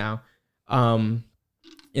year now.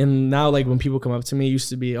 And now, like, when people come up to me, it used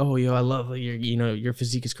to be, oh, yo, I love like, your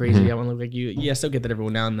physique is crazy. I want to look like you. Yeah, I still get that every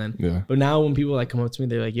now and then. Yeah. But now when people like come up to me,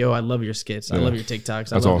 they're like, yo, I love your skits. I love your TikToks.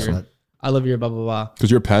 That's awesome. I love your blah, blah, blah. Because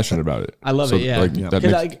you're passionate about it. I love it, yeah. Like,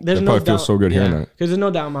 that probably feels so good hearing that. Because there's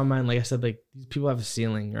no doubt in my mind, like I said, like, these people have a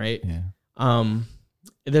ceiling, right? Yeah.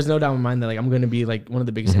 There's no doubt in my mind that like I'm going to be like one of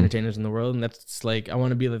the biggest entertainers in the world. And that's like, I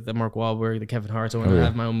want to be like the Mark Wahlberg, the Kevin Hart. I want to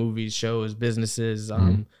have my own movies, shows, businesses,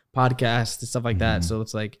 podcasts, and stuff like that. So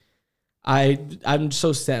it's like, I'm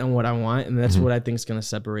so set on what I want, and that's what I think is going to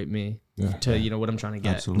separate me to what I'm trying to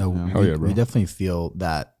get. Absolutely. No, we definitely feel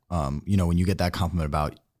that when you get that compliment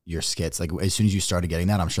about your skits, like as soon as you started getting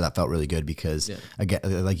that, I'm sure that felt really good because again,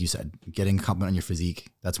 like you said, getting a compliment on your physique,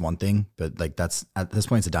 that's one thing, but like that's at this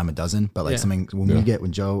point it's a dime a dozen. But like something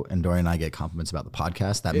when Joe and Dorian and I get compliments about the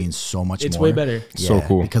podcast, that means so much more. It's way better. So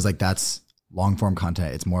cool. Because like that's long form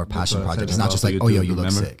content. It's more a passion project. It's not just like, oh, yo, you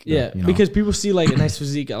look sick. Yeah, because people see like a nice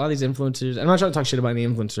physique. A lot of these influencers, I'm not trying to talk shit about any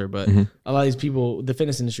influencer, but a lot of these people, the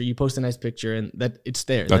fitness industry, you post a nice picture and that it's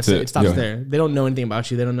there. That's it. It stops there. They don't know anything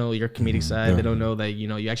about you. They don't know your comedic side. They don't know that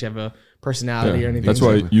you actually have a personality or anything. That's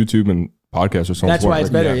why YouTube and podcasts are so important. That's why it's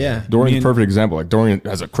better. Yeah. Dorian's a perfect example. Like Dorian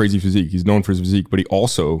has a crazy physique. He's known for his physique, but he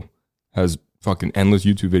also has fucking endless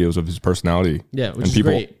YouTube videos of his personality. Yeah, which is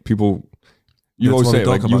great. People. You always say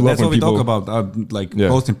like, you love that's when what we people talk about. Like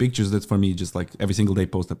posting pictures. That's for me. Just like every single day,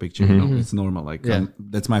 post a picture. You know, it's normal. Like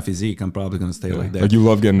that's my physique. I'm probably gonna stay like that. Like you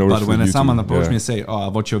love getting noticed. But when someone approaches me and say, "Oh, I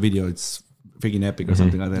watch your video. It's freaking epic" or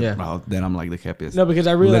something like that, well, then I'm like the happiest. No, because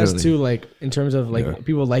I realized too, like in terms of like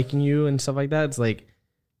people liking you and stuff like that, it's like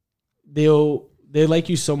they like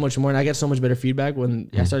you so much more, and I get so much better feedback when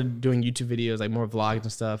I started doing YouTube videos, like more vlogs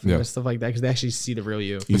and stuff like that, because they actually see the real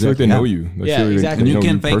you. I feel like they know you. Exactly. And you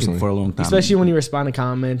can fake it for a long time, especially when you respond to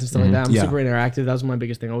comments and stuff like that. I'm super interactive. That was my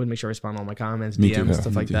biggest thing. I always make sure I respond to all my comments, DMs, and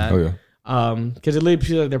stuff like that. Oh yeah. Because it literally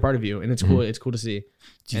feels like they're part of you, and it's cool. It's cool to see.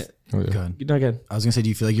 Good. I was gonna say, do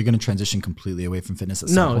you feel like you're gonna transition completely away from fitness at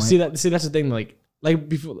some point? See that's the thing. Like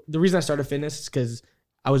before, the reason I started fitness is because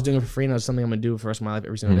I was doing it for free, and it was something I'm gonna do for the rest of my life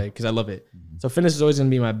every single day because I love it. So fitness is always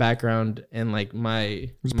gonna be my background and like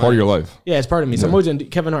it's part of your life. Yeah, it's part of me. So I'm always gonna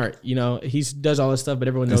Kevin Hart. He does all this stuff, but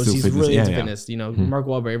everyone knows he's really into fitness. Mark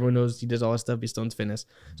Wahlberg. Everyone knows he does all this stuff. He's still into fitness.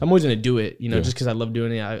 So I'm always gonna do it. Just because I love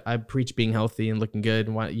doing it. I preach being healthy and looking good.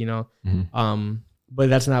 And but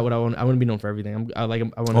that's not what I want. I want to be known for everything. I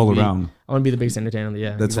want to be the biggest entertainer.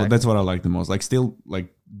 Yeah, that's what I like the most. Like still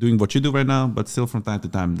like doing what you do right now, but still from time to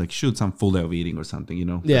time like shoot some full day of eating or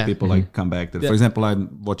something. That people like come back to. For example,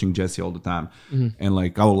 I'm watching Jesse all the time, and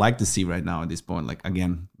like I would like to see right now at this point, like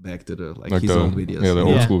again back to the like his old videos. Yeah, the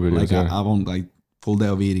old school videos. Like I want like full day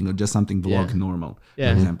of eating or just something vlog normal, for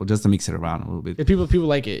example, just to mix it around a little bit. People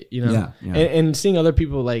like it, And seeing other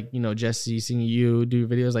people like Jesse, seeing you do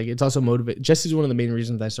videos, like it's also motivating. Jesse's one of the main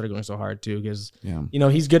reasons I started going so hard too, because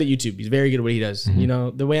he's good at YouTube. He's very good at what he does.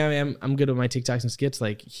 The way I am, I'm good at my TikToks and skits.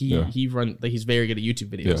 Like he's very good at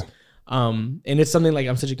YouTube videos. And it's something like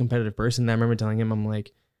I'm such a competitive person that I remember telling him, I'm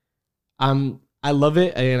like, I love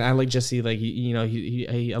it, and I like Jesse. Like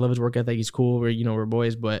I love his work ethic. He's cool. We're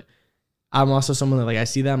boys, but I'm also someone that like I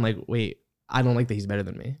see that I'm like, wait, I don't like that he's better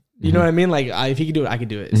than me. You know what I mean? Like if he could do it, I could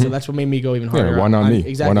do it. So that's what made me go even harder. Yeah, why not me?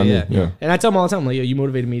 Exactly. Why not me? Yeah. And I tell him all the time, like, yo, you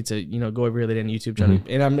motivated me to go every other day on YouTube,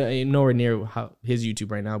 and I'm nowhere near his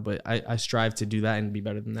YouTube right now, but I strive to do that and be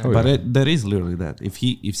better than that. But there is literally that.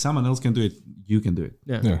 If someone else can do it, you can do it.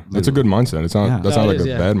 Yeah. That's a good mindset. It's not that's not like a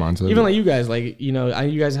bad mindset. Even like you guys, like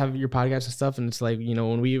you guys have your podcast and stuff, and it's like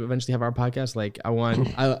when we eventually have our podcast, like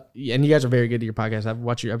and you guys are very good at your podcast. I've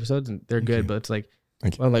watched your episodes and they're good, but it's like.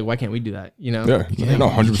 Well, like, why can't we do that? Yeah, no,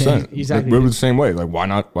 100%. Exactly. We're the same way. Like, why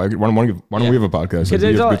not? Why don't we have a podcast? Because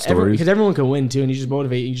good stories. Because everyone can win too, and you just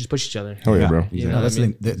motivate. You just push each other. Oh yeah, bro. That's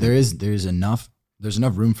the thing. There's enough there's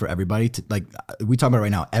enough room for everybody to, like, we talk about it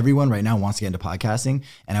right now. Everyone right now wants to get into podcasting,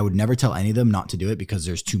 and I would never tell any of them not to do it because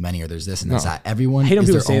there's too many or there's this and there's that. Everyone hate when is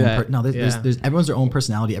people their say own. that. There's everyone's their own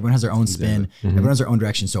personality. Everyone has their own spin. Everyone has their own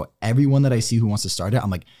direction. So everyone that I see who wants to start it,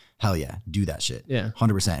 I'm like, hell yeah, do that shit. Yeah.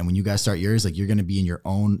 100%. And when you guys start yours, like, you're going to be in your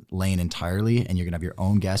own lane entirely, and you're going to have your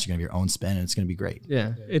own guests, you're going to have your own spin, and it's going to be great.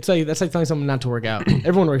 Yeah. It's like, that's like telling someone not to work out.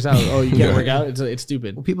 Everyone works out. Oh, you can't work out. It's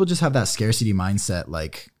stupid. Well, people just have that scarcity mindset.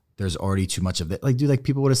 Like, there's already too much of it. Like, dude, like,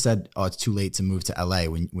 people would have said, oh, it's too late to move to LA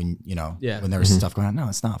when you know, when there was stuff going on. No,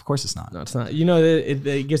 it's not. Of course it's not. No, it's not. You know,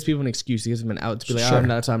 it gives people an excuse. It gives them an out to be like, oh,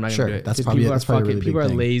 no, so I'm not going to do it. That's probably, people that's probably a really people big are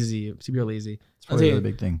thing. lazy. People are lazy. It's probably a really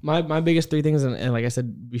big thing. My biggest 3 things, and like I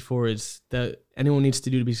said before, is that anyone needs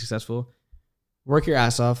to do to be successful: work your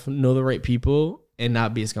ass off, know the right people, and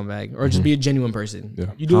not be a scumbag, or just be a genuine person.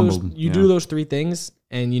 Yeah. You do those 3 things,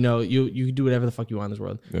 and you know you can do whatever the fuck you want in this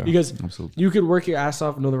world. Yeah. Because Absolutely. you could work your ass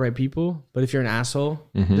off, know the right people, but if you're an asshole,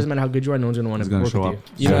 it doesn't matter how good you are, no one's gonna want to work with you.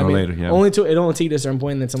 You know what I mean? Later, yeah. It only take to a certain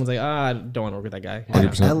point, and then someone's like, I don't want to work with that guy.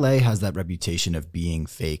 100%. LA has that reputation of being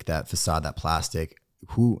fake, that facade, that plastic.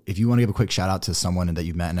 Who, if you want to give a quick shout out to someone that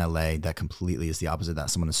you've met in LA that completely is the opposite of that,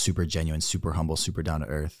 someone is super genuine, super humble, super down to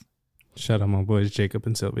earth. Shout out my boys Jacob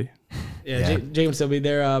and Sylvie. Yeah. Jacob and Sylvie,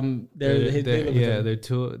 they're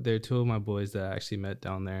two of my boys that I actually met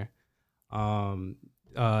down there.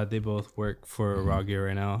 They both work for Rawgear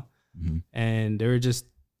right now, and they were just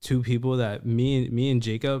 2 people that me and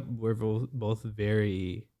Jacob were both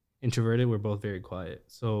very introverted. We're both very quiet.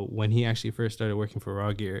 So when he actually first started working for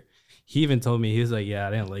Rawgear, he even told me, he was like, "Yeah,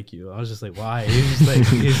 I didn't like you." I was just like, "Why?" He's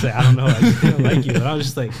like, "I don't know, I just didn't like you." And I was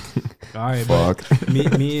just like, "All right." Fuck. But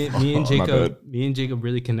me and Jacob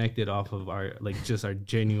really connected off of our just our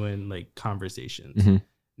genuine like conversations.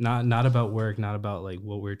 Not about work, not about like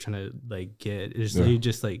what we're trying to like get. It's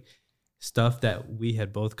just like stuff that we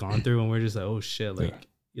had both gone through, and we're just like, oh shit, like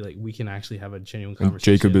we can actually have a genuine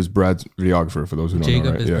conversation. And Jacob is Brad's videographer, for those who don't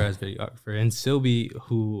know, right? Jacob is Brad's videographer, and Sylvie,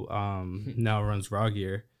 who now runs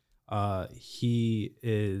Rawgear, he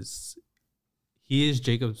is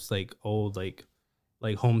Jacob's like old like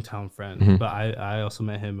hometown friend. But I also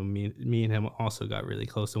met him, and me and him also got really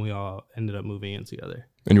close, and we all ended up moving in together.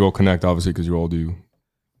 And you all connect, obviously, because you all do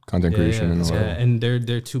content creation and all that. And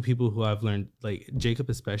they're 2 people who I've learned, like Jacob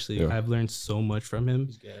especially, I've learned so much from him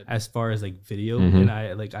as far as like video, and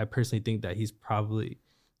I personally think that he's probably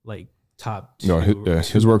like top 2. No,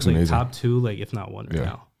 his work's like amazing. Top 2, like if not 1 right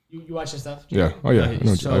now. You watch his stuff? Yeah. Oh yeah.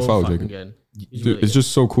 I follow Jacob. Good. Dude, really it's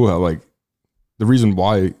just so cool how like the reason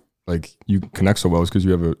why like you connect so well is because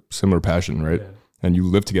you have a similar passion, right? And you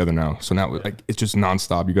live together now. So now like it's just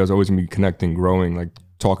nonstop. You guys always gonna be connecting, growing, like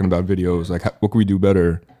talking about videos, like what can we do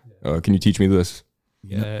better? Can you teach me this?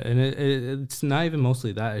 Yeah, and it's not even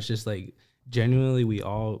mostly that. It's just like genuinely we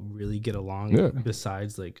all really get along.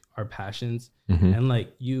 Besides like our passions, and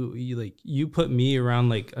like you put me around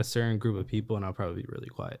like a certain group of people, and I'll probably be really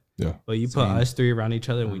quiet. Yeah, but you put us 3 around each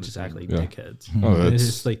other, and we just act like dickheads. And it's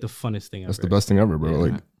just like the funnest thing ever. That's the best thing ever, bro.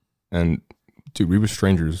 Like, and dude, we were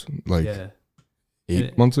strangers like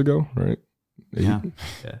 8 months ago, right?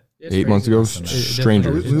 8 months ago,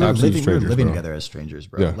 strangers. We were strangers, living bro. together as strangers,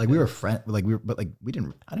 bro. Yeah. Like we were friends, like but like I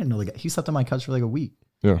didn't know the guy. He slept on my couch for like a week.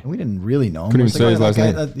 Yeah. And we didn't really know him. Couldn't even say his last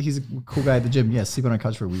name. He's a cool guy at the gym. Yeah, sleep on our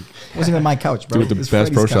couch for a week. It wasn't even my couch, bro. Dude, the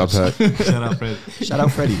best pro shop hat. Shout out Fred. Shout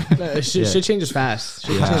out Freddie. Shit changes fast.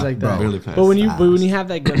 Shit changes like that. Really fast. But when you have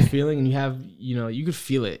that gut feeling, and you have, you know, you could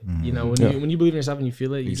feel it. You know, when you believe in yourself and you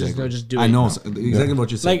feel it, you just do it. I know exactly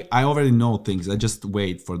what you said. Like, I already know things. I just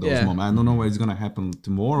wait for those moments. I don't know what is gonna happen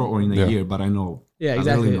tomorrow or in a year, but I know. Yeah,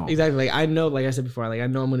 exactly. Exactly. Like I know, like I said before, like I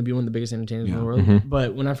know I'm gonna be one of the biggest entertainers in the world.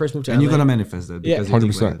 But when I first moved to LA, you're gonna manifest that. Yeah,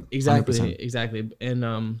 100%. Exactly. And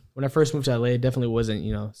when I first moved to LA, it definitely wasn't,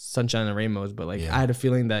 you know, sunshine and rainbows, but like I had a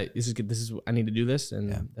feeling that this is I need to do this,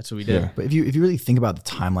 and that's what we did. But if you really think about the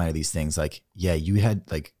timeline of these things, like you had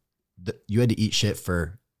to eat shit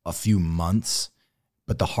for a few months,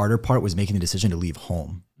 but the harder part was making the decision to leave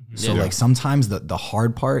home. So like sometimes the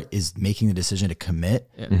hard part is making the decision to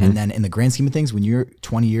commit. And then in the grand scheme of things, when you're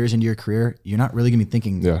 20 years into your career, you're not really gonna be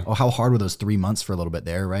thinking, oh, how hard were those 3 months for a little bit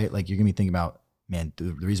there, right? Like you're gonna be thinking about, man,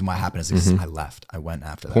 the reason why it happened is because I left. I went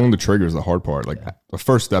after that. Pulling the trigger is the hard part. Like the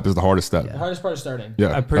first step is the hardest step. The hardest part is starting.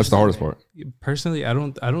 Yeah, that's the hardest part. Personally, I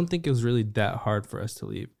don't think it was really that hard for us to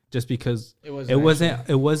leave, just because it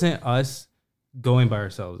wasn't us going by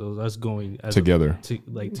ourselves. It was us going as together.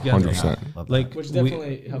 Together. 100%. Like which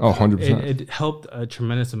definitely helped. 100%. It helped a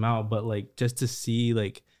tremendous amount, but like just to see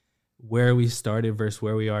like where we started versus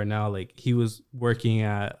where we are now, like he was working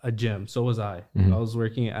at a gym, so was I. I was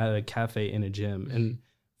working at a cafe in a gym, and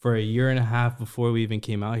for a year and a half before we even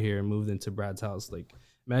came out here and moved into Brad's house. Like,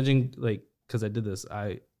 imagine, like, because I did this,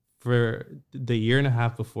 for the year and a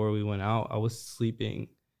half before we went out, I was sleeping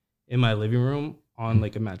in my living room on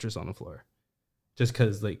like a mattress on the floor, just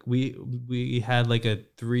because like we had like a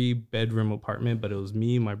 3-bedroom apartment, but it was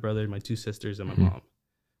me, my brother, my 2 sisters, and my mom.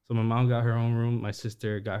 So my mom got her own room, my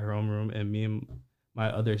sister got her own room, and me and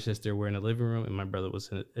my other sister were in a living room, and my brother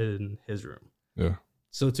was in his room. Yeah.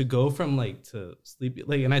 So to go from like to sleep,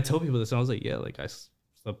 like, and I told people this, and I was like, yeah, like I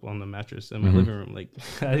slept on the mattress in my living room. Like,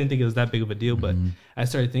 I didn't think it was that big of a deal, but I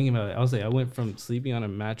started thinking about it. I was like, I went from sleeping on a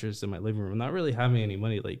mattress in my living room, not really having any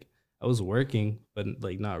money. Like, I was working, but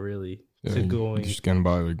like not really, to going just getting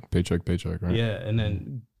by like paycheck, right? Yeah, and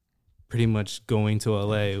then pretty much going to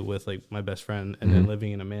LA with like my best friend, and then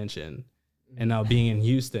living in a mansion, and now being in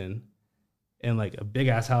Houston in like a big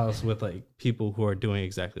ass house with like people who are doing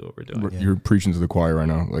exactly what we're doing. You're preaching to the choir right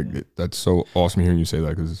now. Like that's so awesome hearing you say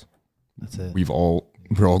that, because that's it.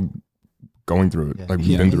 we're all going through it. Yeah. Like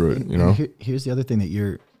we've been through it, you know? Here's the other thing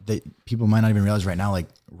that people might not even realize right now. Like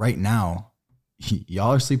right now,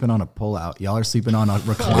 y'all are sleeping on a pullout. Y'all are sleeping on a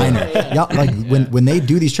recliner. Y'all, like when they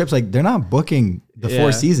do these trips, like they're not booking the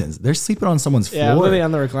Four Seasons. They're sleeping on someone's floor. Yeah, literally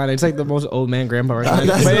on the recliner. It's like the most old man grandpa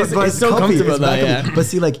recliner. But it's so comfortable though. But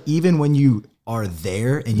see, like even when you are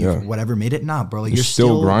there and you whatever made it, bro, like you're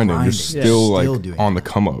still grinding. You're still like doing on the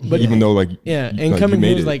come up. But even though like and like, coming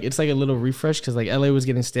here is like it's like a little refresh, because like LA was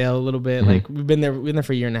getting stale a little bit. Like we've been there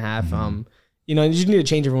for a year and a half. You know, you just need to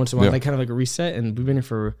change every once in a while, like kind of like a reset. And we've been here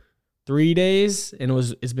for 3 days, and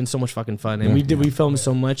it's been so much fucking fun. And we filmed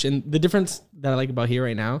so much. And the difference that I like about here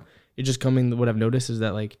right now, it's just coming. What I've noticed is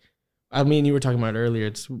that like, I mean, you were talking about it earlier.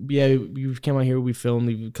 It's we came out here, we filmed,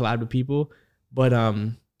 we collabed with people, but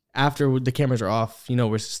after the cameras are off, you know,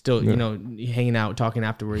 we're still you know hanging out, talking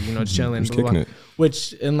afterwards, you know, chilling, blah, blah, blah.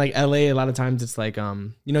 Which in like LA, a lot of times it's like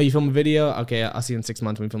you know, you film a video, okay, I'll see you in 6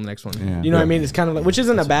 months when we film the next one. You know what I mean? It's kind of like, which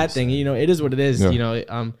isn't a bad thing, you know, it is what it is. You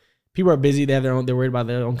know, people are busy, they have their own, they're worried about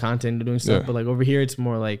their own content, they're doing stuff, but like over here it's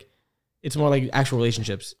more like actual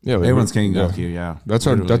relationships. Yeah, like everyone's hanging out here. Yeah, that's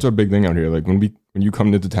our big thing out here. Like when you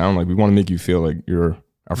come into town, like we want to make you feel like you're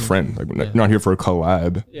our friend. Like we're not here for a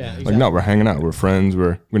collab. Yeah, exactly. Like no, we're hanging out. We're friends.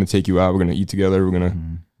 We're gonna take you out. We're gonna eat together. We're gonna,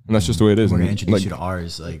 and that's just the way it is. We're gonna introduce you to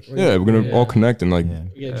ours. Like we're gonna all connect and like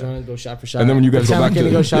get drunk, go shot for shot. And then when you guys go back to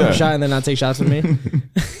go shot for shot and then not take shots with me.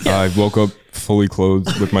 I woke up fully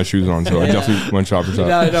clothed with my shoes on, so I definitely went shot for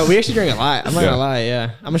shot. No, we actually drink a lot. I'm not gonna lie.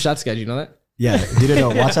 Yeah, I'm a shots guy. Do you know that? Yeah, dude, no,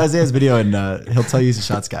 watch Isaiah's video and he'll tell you he's a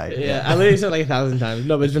shots guy. Yeah, I literally said it like 1,000 times.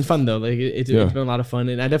 No, but it's been fun though. Like it's been a lot of fun,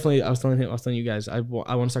 and I was telling you guys, I want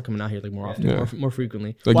to start coming out here like more often, more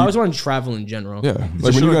frequently. Like I always want to travel in general. Yeah,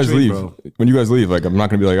 like when you guys leave, like I'm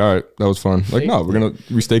not gonna be like, all right, that was fun. Like no,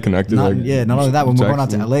 we stay connected. Not only that, when we're going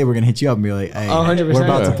out to LA, we're gonna hit you up and be like, hey, 100%. We're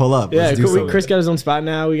about to pull up. Yeah, Chris got his own spot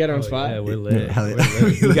now. We got our own spot. Yeah, we're lit.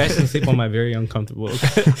 You guys can sleep on my very uncomfortable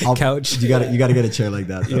couch. You gotta get a chair like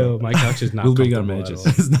that. Yo, my couch is not. We'll bring our matches.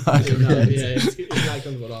 It's not. It's not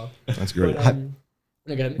comfortable at all. That's great.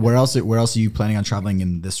 But, where else are you planning on traveling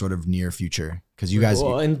in this sort of near future? Because you guys,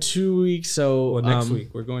 in 2 weeks. So next week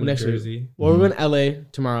we're going to Jersey. Well, we're going to LA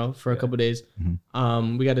tomorrow for a couple of days.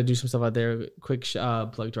 We got to do some stuff out there. Quick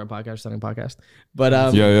plug to our podcast, starting a podcast.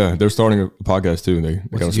 But they're starting a podcast too. They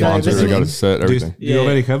got a sponsor. They got a set. Everything. Do you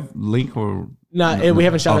already have link or? No, we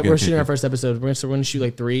haven't shot it. We're shooting our first episode. We're gonna shoot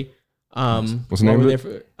like 3. What's the name of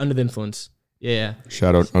it? Under the Influence. Yeah.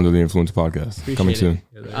 Shout out Under the Influence podcast. Coming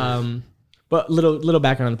soon. But little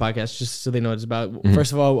background on the podcast, just so they know what it's about.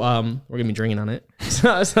 First of all, we're gonna be drinking on it,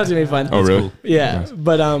 so it's not gonna be fun. Oh, really? Cool. Yeah, nice.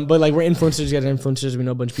 But like we're influencers. You guys are influencers. We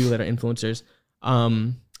know a bunch of people that are influencers.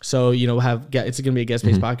 So you know, it's gonna be a guest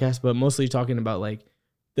based podcast, but mostly talking about like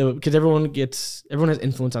because everyone has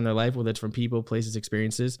influence on their life, whether it's from people, places,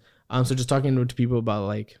 experiences. So just talking to people about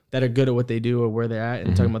like that are good at what they do or where they're at,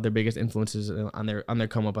 and talking about their biggest influences on their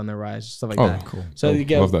come up, on their rise, stuff like that. Cool. So you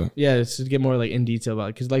love that. To get more like in detail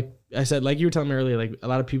about it, because like I said, like you were telling me earlier, like a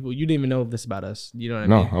lot of people you didn't even know this about us. You know what I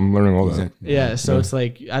mean? No, I'm learning all that. Yeah. So it's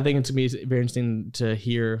like I think to me it's very interesting to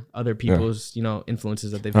hear other people's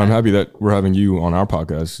influences that they've. I'm happy that we're having you on our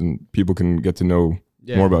podcast and people can get to know.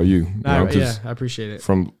 More about you. I appreciate it.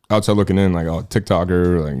 From outside looking in, like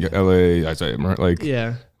TikToker, like LA, I say, like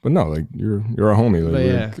But no, like you're a homie.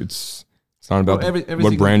 Like it's not about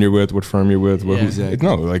what brand you're with, what firm you're with.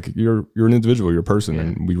 No, like you're an individual, you're a person,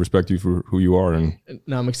 and we respect you for who you are. And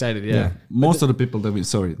no, I'm excited. Yeah. Most of the people that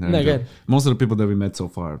most of the people that we met so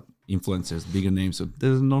far, influencers, bigger names, so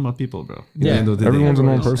there's normal people, bro. Everyone's a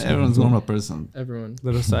normal person. Everyone's a normal person. Everyone.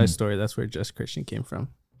 Little side story. That's where Just Christian came from.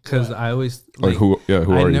 Because I always who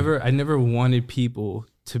are you? I never wanted people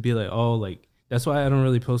to be like, oh, like that's why I don't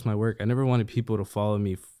really post my work. I never wanted people to follow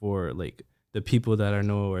me for like the people that I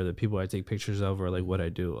know or the people I take pictures of or like what I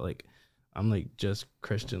do. Like I'm like just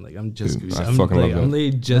Christian. Like I'm just Dude, I'm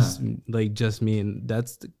like just me, and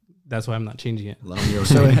that's why I'm not changing it.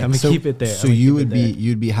 So I'm gonna keep it there. So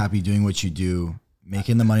you'd be happy doing what you do,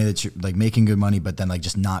 making the money that you're like making good money, but then like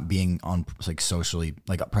just not being on like socially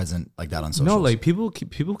like present like that on social. No, like people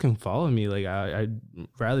can follow me. Like I'd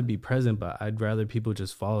rather be present, but I'd rather people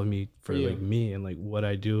just follow me for like me and like what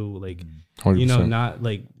I do. Like 100%. you know, not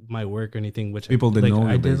like my work or anything. Which people didn't know.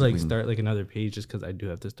 I did like start like another page just because I do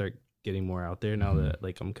have to start getting more out there now that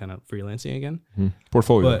like I'm kind of freelancing again.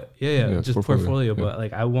 Portfolio. But yeah, just portfolio. But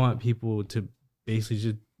like I want people to basically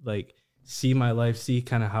just like see my life, see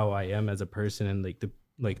kind of how I am as a person, and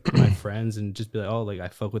like my friends, and just be like, oh, like I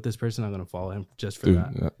fuck with this person, I'm gonna follow him just for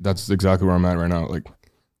that. That's exactly where I'm at right now. Like,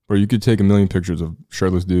 bro, you could take a million pictures of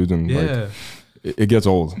shirtless dudes, and like it gets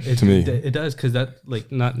old to me. It does, because that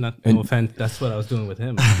like no offense, that's what I was doing with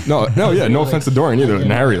him. No, offense to Dorian either,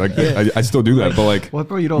 and Harry. Like I still do that, but like what,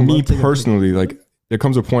 bro? You don't me personally, like there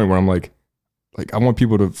comes a point where I'm like I want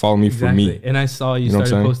people to follow me for me. And I saw you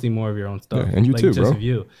started posting more of your own stuff, and you like, too, just bro. Of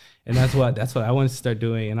you. And that's what I wanted to start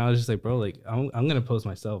doing. And I was just like, bro, like I'm gonna post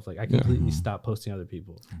myself. Like I completely stopped posting other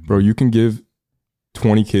people. Bro, you can give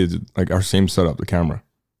 20 kids like our same setup, the camera,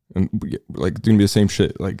 and like doing the same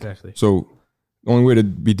shit. Like exactly. So the only way to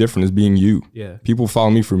be different is being you. Yeah. People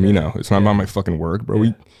follow me for me now. It's not about my fucking work, bro.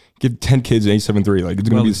 We give 10 kids an 873. Like it's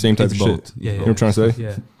gonna be the same type of shit. Yeah, you know what I'm trying to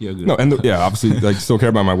say? Yeah. No, and obviously like still care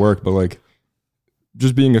about my work, but like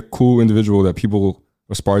just being a cool individual that people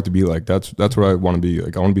aspire to be like. That's what I want to be.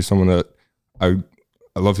 Like I want to be someone that I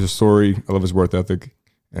love his story, I love his work ethic,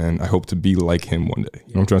 and I hope to be like him one day.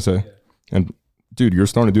 You know what I'm trying to say? Yeah. And dude, you're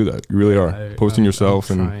starting to do that. You really are. Posting yourself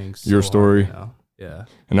and your story. Yeah.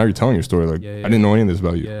 And now you're telling your story. Like I didn't know any of this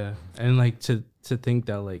about you. Yeah. And like to think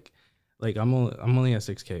that like I'm only at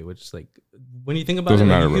 6K, which is like when you think about doesn't it,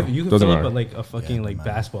 matter, like, bro. you can fill up like a fucking like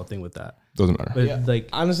basketball thing with that. Doesn't matter. But like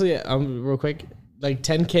honestly, real quick, like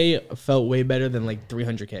 10K felt way better than like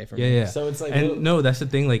 300K for me. Yeah. So it's like, and no, that's the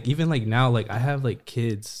thing. Like even like now, like I have like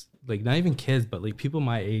kids, like not even kids, but like people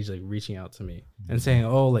my age, like reaching out to me and saying,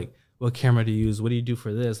 oh, like what camera do you use? What do you do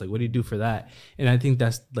for this? Like what do you do for that? And I think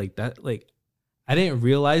that's like that. Like I didn't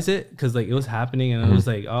realize it because like it was happening, and I was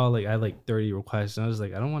like, oh, like I had like 30 requests, and I was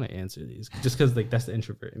like, I don't want to answer these just because like that's the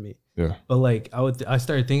introvert in me. Yeah. But like I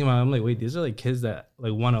started thinking about it, I'm like, wait, these are like kids that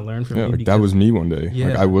like want to learn from me. Like that was me one day. Yeah.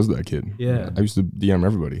 Like I was that kid. Yeah. I used to DM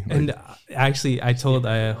everybody. Like, and actually, I told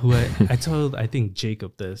I think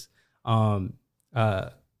Jacob this. Back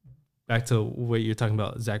to what you're talking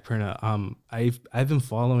about, Zach Perna. I've been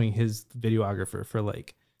following his videographer for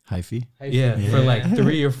like Hyphy. For like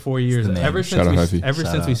 3 or 4 years. Ever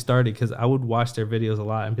since we started, because I would watch their videos a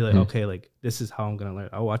lot and be like, okay, like this is how I'm gonna learn.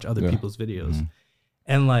 I'll watch other people's videos,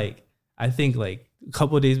 and like I think like a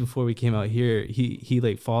couple of days before we came out here, he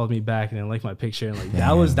like followed me back and then liked my picture, and like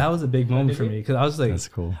that was a big moment for me, because I was like, that's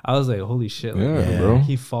cool. I was like, holy shit, like, bro.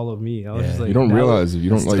 He followed me. I was just like, you don't realize it. You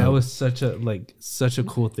don't like that was such a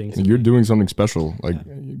cool thing. You're doing something special. Like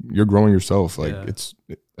you're growing yourself. Like it's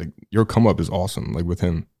like your come up is awesome. Like with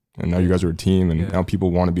him. And now you guys are a team, and now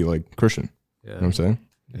people want to be like Christian. You know what I'm saying?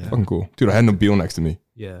 Yeah. Fucking cool. Dude, I had Nabil next to me.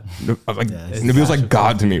 Yeah. I was like, Nabil's like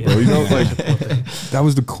God to me, bro. You know, like that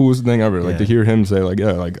was the coolest thing ever. Like to hear him say like,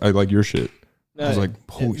 yeah, like I like your shit. I was like,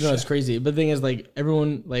 holy shit. No, it's crazy. But the thing is, like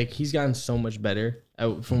everyone, like he's gotten so much better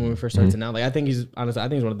from when we first started to now. Like I think he's one of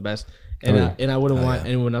the best. And I wouldn't want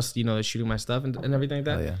anyone else, you know, shooting my stuff and everything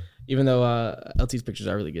like that. Even though LT's pictures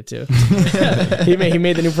are really good too. he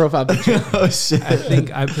made the new profile picture. Oh shit! I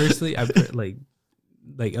think I personally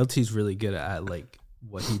like LT's really good at like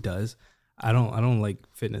what he does. I don't like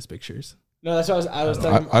fitness pictures. No, that's what I was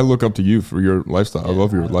talking. I look up to you for your lifestyle. I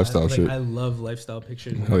love your lifestyle shit. I love lifestyle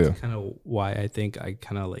pictures. And that's kind of why I think I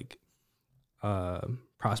kind of like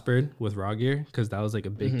prospered with Rawgear, because that was like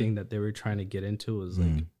a big thing that they were trying to get into, was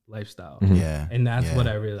like lifestyle. And that's what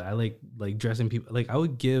I like dressing people. Like I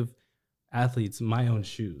would give athletes my own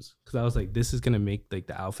shoes, because I was like, this is gonna make like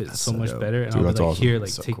the outfit so much better. And I was like, awesome. Here, like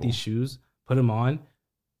so take these shoes, put them on,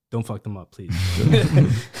 don't fuck them up, please.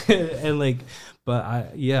 And like, but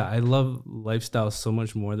I love lifestyle so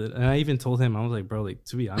much more and I even told him, I was like, bro, like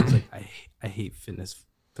to be honest, like I hate fitness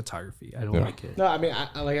photography. I don't like it. No, I mean,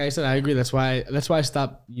 like I said, I agree. That's why I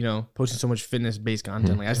stopped, posting so much fitness based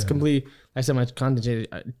content. Like I said, my content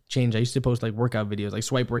changed. I used to post like workout videos, like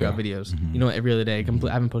swipe workout videos, every other day.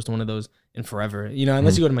 I haven't posted one of those in forever.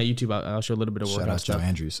 Unless you go to my YouTube, I'll show a little bit of workout. Shout out Joe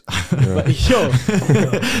Andrews. But, yo,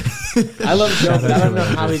 I love Joe, but I don't know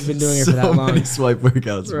how he's been doing it for that long. Many swipe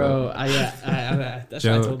workouts, bro. That's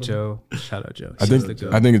why I told him. Joe, shout out Joe. I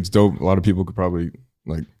think it's dope. A lot of people could probably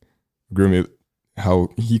like agree with me. How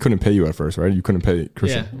he couldn't pay you at first, right? You couldn't pay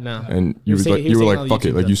Christian. Yeah, no. And you were like, fuck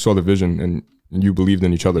it. Like you saw the vision and you believed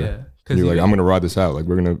in each other. Yeah. And you're like, I'm gonna ride this out. Like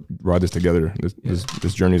we're gonna ride this together.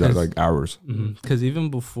 This journey's like ours. Because even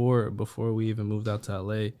before we even moved out to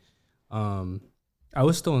LA, I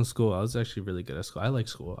was still in school. I was actually really good at school. I like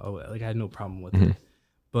school. I had no problem with it.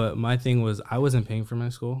 But my thing was I wasn't paying for my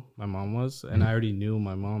school. My mom was, and I already knew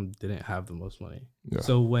my mom didn't have the most money. Yeah.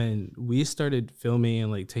 So when we started filming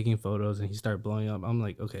and like taking photos and he started blowing up, I'm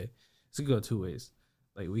like, okay, this could go 2 ways.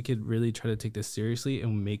 Like we could really try to take this seriously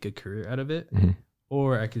and make a career out of it,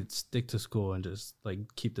 or I could stick to school and just like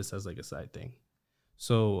keep this as like a side thing.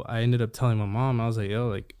 So I ended up telling my mom, I was like, yo,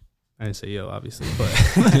 like I didn't say yo, obviously,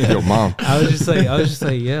 but yo, mom. I was just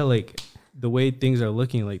like, yeah, like the way things are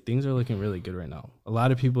looking really good right now. A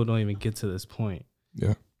lot of people don't even get to this point.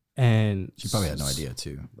 Yeah. And she probably had no idea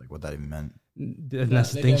too, like what that even meant. And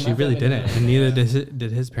that's the thing, she really didn't. And neither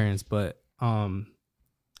did his parents. But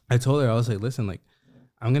I told her, I was like, listen, like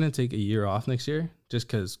I'm going to take a year off next year just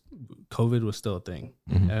because COVID was still a thing.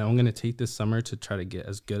 And I'm going to take this summer to try to get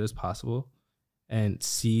as good as possible and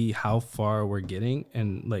see how far we're getting.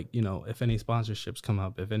 And like, if any sponsorships come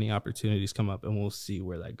up, if any opportunities come up, and we'll see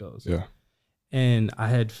where that goes. Yeah. And I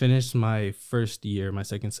had finished my first year, my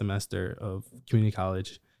second semester of community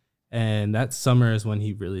college. And that summer is when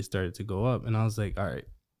he really started to go up. And I was like, all right,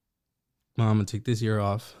 Mom, I'm going to take this year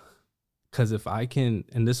off. Because if I can,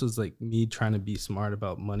 and this was like me trying to be smart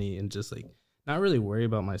about money and just like not really worry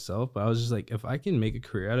about myself. But I was just like, if I can make a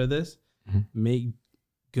career out of this, make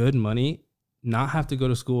good money, not have to go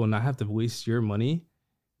to school and not have to waste your money,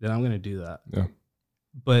 then I'm going to do that. Yeah.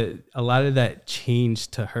 But a lot of that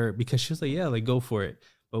changed to her because she was like, yeah, like go for it.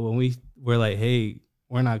 But when we were like, hey,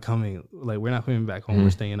 we're not coming, like we're not coming back home, we're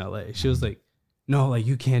staying in LA. She was like, no, like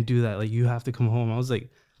you can't do that. Like you have to come home. I was like,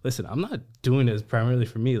 listen, I'm not doing this primarily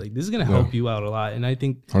for me. Like this is going to help you out a lot. And I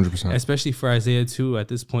think 100%, especially for Isaiah too, at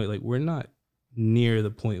this point, like we're not near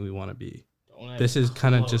the point we want to be. This is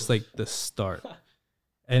kind of just like the start.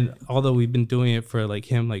 And although we've been doing it for like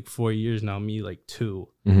him, like 4 years now, me like 2,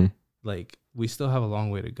 like we still have a long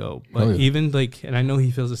way to go. But even like, and I know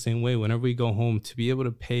he feels the same way, whenever we go home, to be able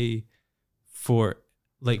to pay for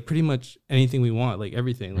like pretty much anything we want, like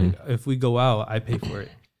everything. Like if we go out, I pay for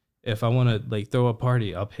it. If I want to like throw a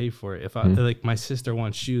party, I'll pay for it. If I like my sister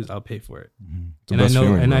wants shoes, I'll pay for it.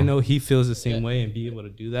 And I know he feels the same way, and be able to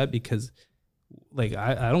do that because like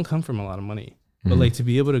I don't come from a lot of money, but like to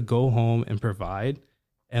be able to go home and provide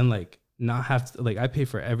and like not have to, like I pay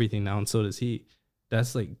for everything now and so does he.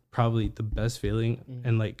 That's like probably the best feeling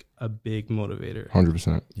and like a big motivator.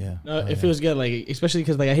 100%. Yeah. No, it feels good. Like, especially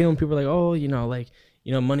because like I hate when people are like,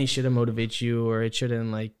 oh, money shouldn't motivate you, or it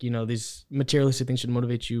shouldn't, like, these materialistic things should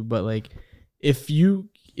motivate you. But like, if you,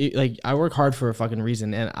 I work hard for a fucking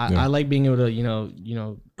reason, and I like being able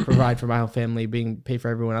to, provide for my whole family, pay for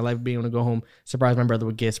everyone. I like being able to go home, surprise my brother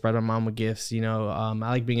with gifts, surprise my mom with gifts. I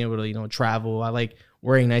like being able to, travel. I like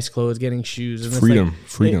wearing nice clothes, getting shoes. And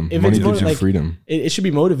freedom. Money gives you freedom. It should be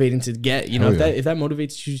motivating to get, if that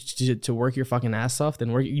motivates you to work your fucking ass off, then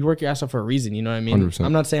you work your ass off for a reason. You know what I mean? 100%.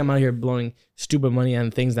 I'm not saying I'm out here blowing stupid money on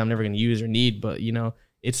things that I'm never going to use or need, but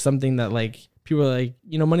it's something that like people are like,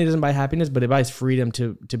 money doesn't buy happiness, but it buys freedom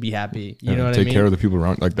to be happy. You know what I mean? Take care of the people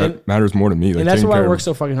around. Like that matters more to me. Like, and that's why I work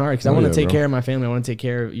so fucking hard, because I want to take care of my family. I want to take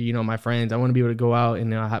care of my friends. I want to be able to go out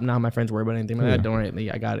and not have my friends worry about anything like that. Don't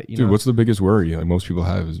worry, I got it. Dude, what's the biggest worry like most people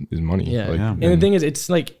have is money. Yeah. And the thing is, it's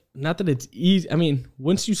like, not that it's easy. I mean,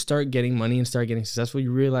 once you start getting money and start getting successful,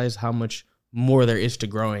 you realize how much more there is to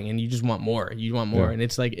growing, and you just want more. You want more, and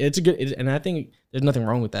it's like and I think there's nothing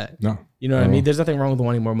wrong with that. No, you know what I mean. There's nothing wrong with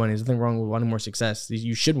wanting more money. There's nothing wrong with wanting more success.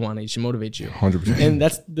 You should want it. It should motivate you. 100%. And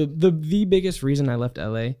that's the biggest reason I left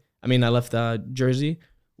LA. I mean, I left Jersey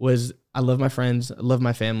was I love my friends, I love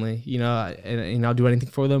my family. And I'll do anything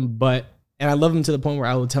for them. And I love them to the point where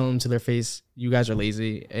I will tell them to their face, "You guys are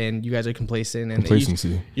lazy and you guys are complacent." And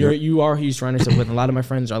complacency. You are who you surround yourself with. A lot of my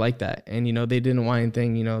friends are like that, and they didn't want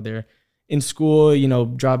anything. They're in school,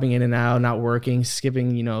 dropping in and out, not working,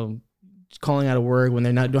 skipping, calling out of work when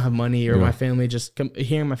they don't have money, or my family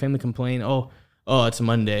hearing my family complain, "Oh, oh, it's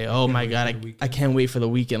Monday. Oh my God, I can't wait for the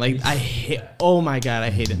weekend. Like oh my God, I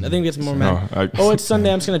hate it. I think it gets more mad. Oh, it's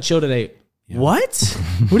Sunday. I'm just going to chill today. Yeah. What?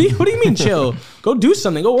 What do you mean chill? Go do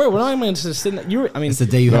something. Go work. What am I going to sit? It's the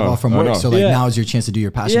day you have off from work. So like now is your chance to do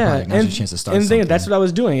your passion project. Now's your chance to start. And that's what I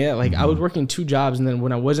was doing. Yeah, like I was working 2 jobs, and then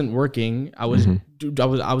when I wasn't working, I was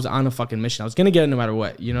on a fucking mission. I was gonna get it no matter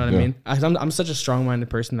what. You know what I mean? I'm such a strong-minded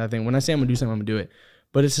person that I think when I say I'm gonna do something, I'm gonna do it.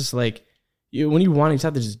 But it's just like when you want it, you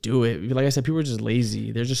have to just do it. Like I said, people are just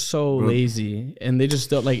lazy. They're just so lazy, and they just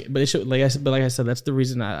don't like. But it should, like I said, that's the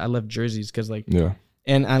reason I left jerseys because like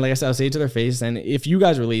And like I said, I'll say it to their face. And if you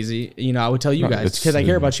guys were lazy, I would tell you guys because I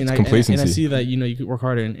care about you. And I see that, you could work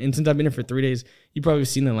harder. And since I've been here for 3 days, you probably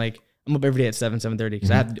seen that, like, I'm up every day at 7:30 because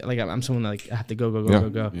I have to, I'm someone that like I have to go.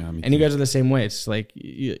 Yeah, and you guys are the same way. It's like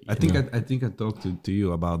I think I talked to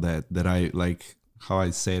you about that I like how I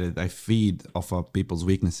said it. I feed off of people's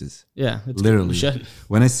weaknesses. Yeah, literally.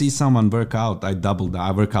 When I see someone work out, I double down.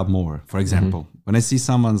 I work out more. For example, when I see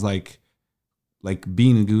someone's like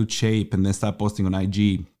being in good shape and then start posting on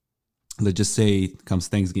IG, let's just say it comes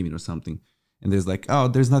Thanksgiving or something. And there's like, oh,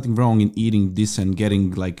 there's nothing wrong in eating this and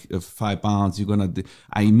getting like 5 pounds.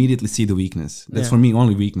 I immediately see the weakness. That's for me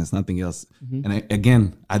only weakness, nothing else. And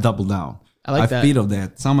I double down. I feed off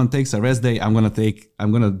that. Someone takes a rest day, I'm gonna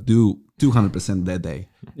do 200% that day.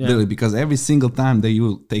 Literally, because every single time that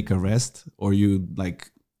you take a rest or you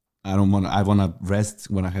like, I wanna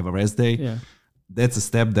rest when I have a rest day. Yeah. That's a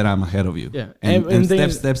step that I'm ahead of you. Yeah. And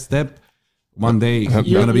step. One day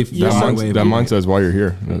you're gonna be that mindset is why you're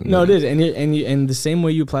here. No, it is, and the same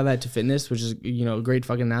way you apply that to fitness, which is a great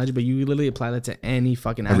fucking analogy, but you literally apply that to any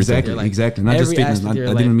fucking aspect. Exactly. Not just fitness. I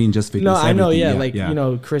didn't mean just fitness. No, I know. Yeah,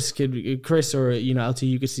 Chris or LT,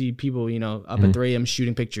 you could see people up at 3 a.m.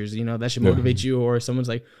 shooting pictures. That should motivate you. Or someone's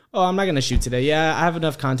like, oh, I'm not gonna shoot today. Yeah, I have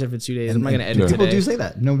enough content for 2 days. I'm not gonna edit today. People do say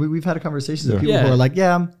that. No, we've had conversations with people who are like,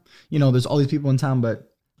 there's all these people in town, but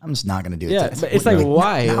I'm just not gonna do it. Yeah, but it's like,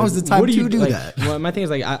 why? Now's the time to do that. Well, my thing is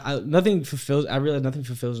like, I realize nothing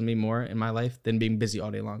fulfills me more in my life than being busy all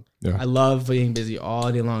day long. Yeah. I love being busy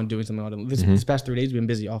all day long, doing something all day long. This past 3 days, we've been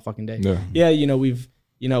busy all fucking day. Yeah, we've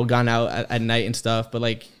gone out at night and stuff, but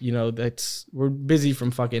like, we're busy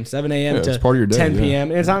from fucking 7 a.m. to part of your day, 10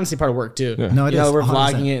 p.m. And it's honestly part of work too. Yeah. No, it is. We're 100%.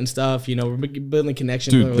 Vlogging it and stuff, we're building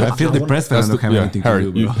connections. Dude, I feel depressed when I don't have anything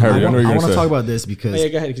to do, bro. Harry, I want to talk about this because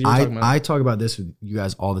go ahead, I talk about this with you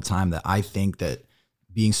guys all the time, that I think that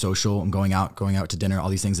being social and going out to dinner, all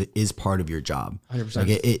these things, it is part of your job. 100%. Like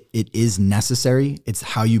it is necessary. It's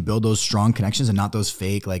how you build those strong connections and not those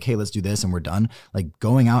fake, like, hey, let's do this and we're done. Like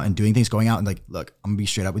going out and doing things, going out and like, look, I'm gonna be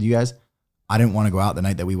straight up with you guys. I didn't want to go out the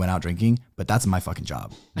night that we went out drinking, but that's my fucking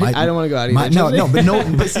job. I don't want to go out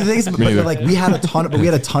either. But see, the thing is, like we had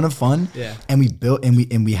a ton of fun. Yeah. And we built and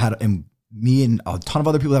me and a ton of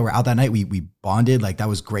other people that were out that night, we bonded. Like that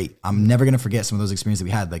was great. I'm never gonna forget some of those experiences that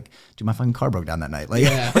we had. Like, dude, my fucking car broke down that night. Like,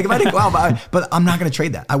 like if I didn't go out, but I'm not gonna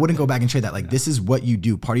trade that. I wouldn't go back and trade that. Like, this is what you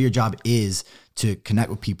do. Part of your job is to connect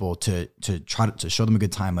with people, to try to show them a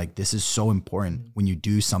good time. Like, this is so important when you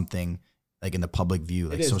do something like in the public view,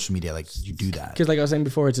 like social media, like you do that. Because like I was saying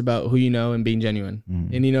before, it's about who you know and being genuine.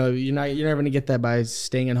 And you're never gonna get that by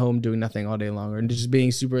staying at home doing nothing all day long or just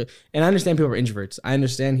being super. And I understand people are introverts. I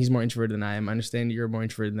understand he's more introverted than I am. I understand you're more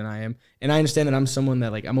introverted than I am. And I understand that I'm someone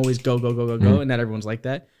that like I'm always go, and not everyone's like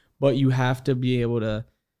that. But you have to be able to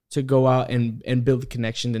go out and build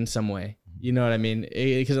connections in some way. You know what I mean?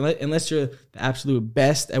 Because unless you're the absolute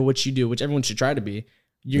best at what you do, which everyone should try to be,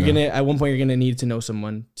 you're gonna at one point you're gonna need to know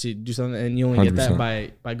someone to do something, and you only 100%. Get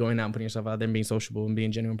that by going out and putting yourself out there and being sociable and being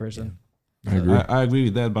a genuine person. I agree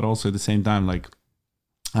with that, but also at the same time, like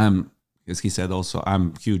as he said, also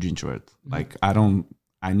I'm huge introvert. Like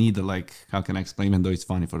I need to like, how can I explain? Even though it's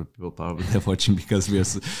funny for the people probably they're watching because we are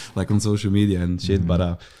like on social media and shit.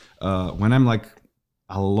 But when I'm like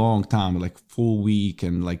a long time, like full week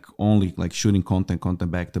and like only like shooting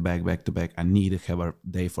content back to back, I need to have a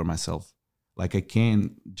day for myself. Like I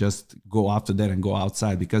can't just go after that and go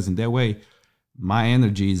outside, because in that way, my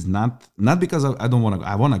energy is not because I don't want to.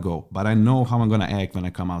 I want to go, but I know how I'm gonna act when I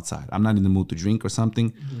come outside. I'm not in the mood to drink or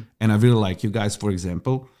something, and I really like you guys, for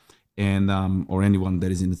example, and or anyone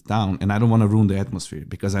that is in the town, and I don't want to ruin the atmosphere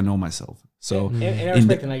because I know myself. So and I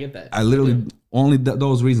respect and I get that. I literally only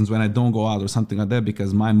those reasons when I don't go out or something like that,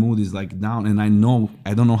 because my mood is like down, and I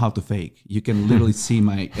don't know how to fake. You can literally see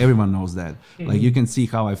everyone knows that. Like you can see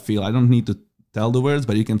how I feel. I don't need to tell the words,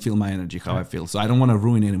 but you can feel my energy, how I feel. So I don't want to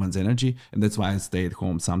ruin anyone's energy, and that's why I stay at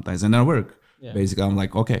home sometimes and I work. Basically, I'm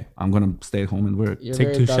like, okay, I'm gonna stay at home and work. You're a Take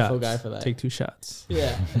very 2 thoughtful shots. guy for that. Take 2 shots.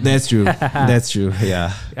 Yeah. That's true. That's true.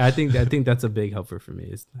 Yeah. I think that's a big helper for me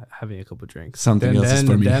is having a couple drinks. Something else is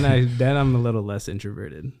for me. Then I'm a little less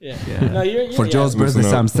introverted. Yeah. Yeah. No, you're For Joe's birthday,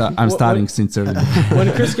 I'm starting sincerely.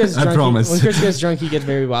 when Chris gets I drunk, promise. when Chris gets drunk, he gets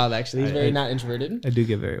very wild. Actually, he's very not introverted. I do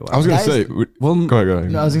get very wild. I was gonna Guys- say, Well, go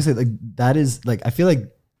ahead. No, I was gonna say like that is like I feel like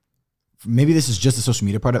maybe this is just the social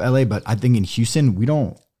media part of LA, but I think in Houston we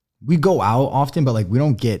go out often, but like we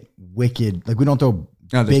don't get wicked, like we don't throw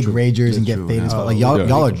Yeah, that's big true. ragers That's and get true, faded. yeah. But like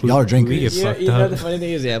y'all are drinkers. we get You know, fucked you know up. the funny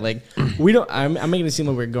thing is, like we don't. I'm making it seem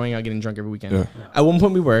like we're going out getting drunk every weekend. Yeah. At one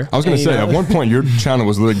point we were. I was gonna and, you say, know- at one point, your channel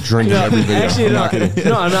was literally drinking No, every video. actually, I'm no, not kidding.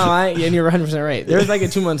 no, I'm not lying, and you're 100% right. There was like a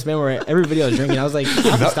 2-month span where every video I was drinking. I was like, I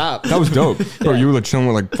have to stop. That was dope. Bro, you were like chilling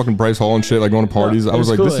with like fucking Bryce Hall and shit, like going to parties. I was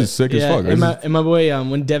like, cool. this is sick as fuck. And my boy,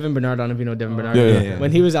 when Devin Bernard, I don't know if you know Devin Bernard. Yeah.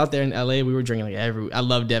 When he was out there in LA, we were drinking like I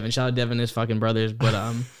love Devin. Shout out Devin and his fucking brothers. But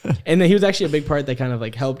and then he was actually a big part that kind of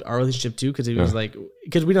like helped our relationship too, because he was like,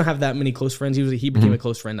 because we don't have that many close friends. He became a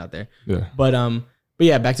close friend out there. Yeah. But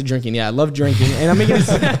yeah, back to drinking. Yeah, I love drinking, and I'm making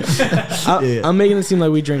it. I'm making it seem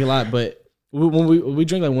like we drink a lot, but when we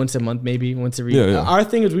drink like once a month, maybe once every. Yeah. Our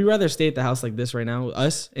thing is we rather stay at the house like this right now,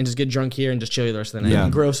 us, and just get drunk here and just chill the rest of the night. Yeah.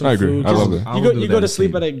 Grow some I agree. food. I love Just- that. You go to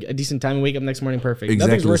sleep at a decent time and wake up next morning perfect.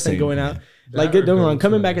 Exactly Nothing's worse the than same. going out. Like don't get me wrong,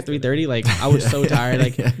 coming back at 3:30, like I was so tired.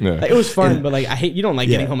 Like, like it was fun, but like I hate you don't like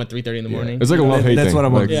getting home at 3:30 in the morning. It's like a love hate That's thing. what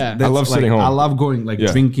I'm. Like, Yeah. I love sitting home. I love going like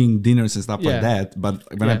Yeah. drinking dinners and stuff Yeah. like that. But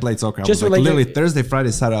when I Yeah. played soccer, I Just was for, like like, literally the- Thursday,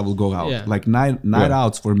 Friday, Saturday, I will go out. Yeah. Like night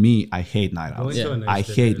outs for me, I hate night outs. to a nice I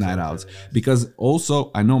dinner hate is night also outs really nice. because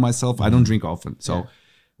also I know myself. I don't drink often, so.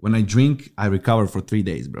 When I drink, I recover for 3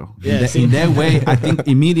 days, bro. Yeah, In that way, I think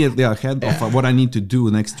immediately ahead of what I need to do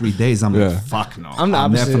the next 3 days, I'm Yeah. like, fuck no. I'm the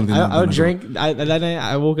opposite. definitely not I would gonna drink. That night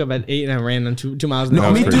I woke up at 8 and I ran on 2 miles. an No,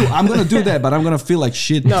 hour. me crazy. too. I'm gonna do that, but I'm gonna feel like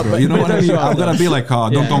shit, No, bro. but- You know but what I that's mean? what I'm gonna be like, oh,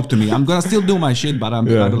 don't Yeah. talk to me. I'm gonna still do my shit, but I'm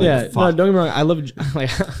Yeah. gonna be like, Yeah, no, fuck. don't get me wrong. I love like.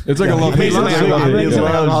 It's like a love hate. I'm situation.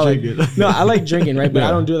 an alcoholic. No, I like drinking, right? But Yeah.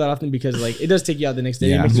 I don't do it that often because like it does take you out the next day.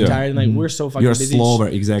 Yeah. It makes you Yeah. tired, and like we're so fucking You're busy. slower,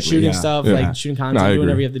 exactly. Shooting yeah. stuff, Yeah. like shooting content, No, I doing agree.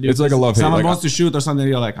 whatever you have to do. It's like a love hate. Someone Like, wants to shoot or something,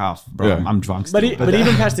 you're like, oh, bro, Yeah. I'm drunk But, still. but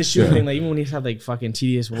even past the shooting Yeah. thing, like even when you have like fucking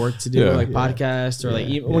tedious work to do, Yeah. like podcasts or like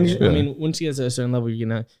even when you, I Yeah. mean, once you get to a certain level, you're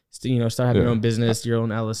gonna start having your Yeah. own business, your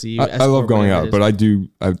own LLC. I love going out, but I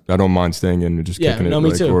don't mind staying in and just Yeah, kicking no, it. me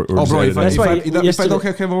like, too. Or Oh, just bro, editing. That's why if I yesterday- don't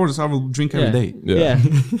have orders, I will drink every day. Yeah.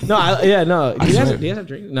 No. Do you guys have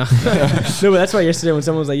drink? No. No, but that's why yesterday when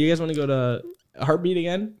someone was like, "You guys want to go to Heartbeat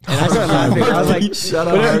again?" And I started laughing. I was like,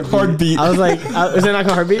 Shut Heartbeat. I was like, is it not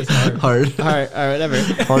called Heartbeat? hard. All right, whatever.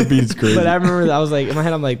 Heartbeat's crazy. But I remember I was like, in my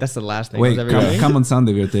head, I'm like, that's the last thing I Wait, was ever doing. come on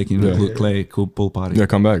Sunday, we're taking Yeah. Clay cool pool party. Yeah,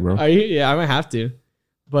 come back, bro. Are you? Yeah, I might have to.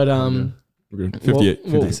 But We're good. 58.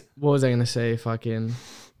 What was I gonna say? Fucking.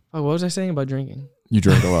 Oh, what was I saying about drinking? You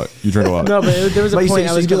drink a lot. No, but there was a But you, point say, I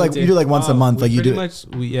so was you do coming like to. you do like once a month, like you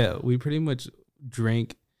do. We pretty much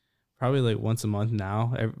drink probably like once a month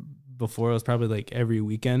now. Before it was probably like every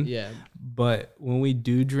weekend. Yeah. But when we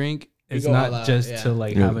do drink, We it's go all not out, just yeah. to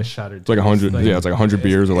like Yeah. have a shot or two. It's like 100. Yeah, it's like 100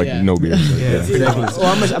 beers or like Yeah. no beers. Like, Yeah. yeah. Well,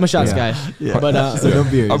 I'm a shots guy. But So no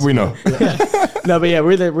beers. We know. no, but yeah,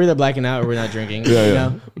 we're either blacking out or we're not drinking. Yeah, you yeah.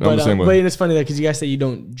 know? I'm the same way. But it's funny though because you guys say you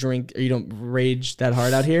don't drink or you don't rage that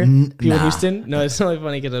hard out here. N- People in nah. Houston. No, it's not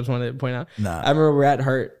funny because I just wanted to point out. Nah. I remember we're at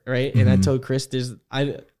Hurt, right? And I told Chris,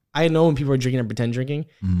 I know when people are drinking or pretend drinking.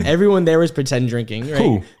 Everyone there was pretend drinking, right?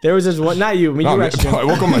 Cool. There was this one, not you. I mean, No, you man, actually. I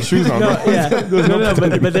woke up my shoes on. No, bro. yeah,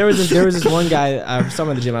 no, but there was this one guy. I saw him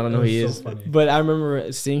at the gym. I don't know who he is, but I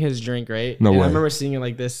remember seeing his drink. Right, No and way. I remember seeing it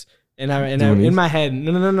like this, and I Doing in these? my head,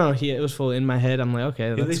 no. It was full in my head. I'm like,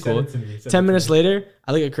 okay, that's cool. 10 minutes later,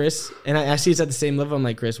 I look at Chris, and I see it's at the same level. I'm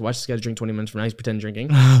like, Chris, watch this guy drink 20 minutes from now. He's pretend drinking.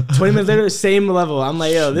 20 minutes later, same level. I'm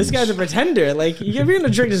like, yo, this guy's a pretender. Like, if you're gonna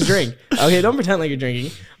drink, just drink. Okay, don't pretend like you're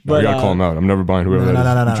drinking. No, But you gotta call him out. I'm never buying whoever No,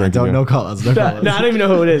 that no, is. no. Drinking Don't it. no call outs. No call outs. No, I don't even know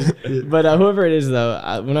who it is, but whoever it is,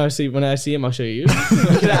 though, when I see him, I'll show you.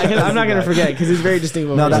 I'm not gonna forget because he's very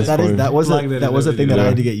distinctive. No, That's funny. that was Plug that a in thing that video. I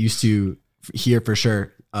had to get used to here for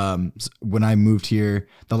sure. When I moved here,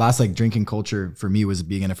 the last like drinking culture for me was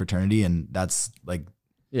being in a fraternity, and that's like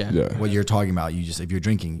Yeah. what you're talking about. You just if you're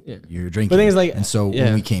drinking, Yeah. you're drinking. But the thing is, like, and so yeah.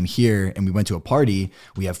 when we came here and we went to a party,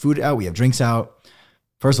 we have food out, we have drinks out.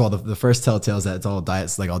 First of all, the first telltale is that it's all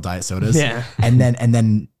diets, like all diet sodas. Yeah. And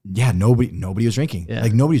then yeah, nobody was drinking. Yeah.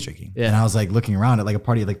 Like nobody's drinking. Yeah. And I was like looking around at like a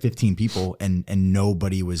party of like 15 people and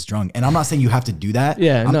nobody was drunk. And I'm not saying you have to do that.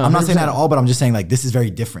 Yeah, I'm, no, I'm not saying that 100%. at all, but I'm just saying like this is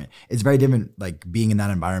very different. It's very different like being in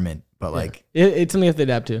that environment. But like it's something you have to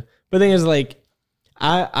adapt to. But the thing is, like,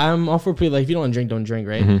 I'm all for people like if you don't want to drink, don't drink,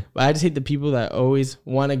 right? But I just hate the people that always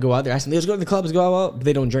want to go out there. Asking, let's go to the club, let's go out, but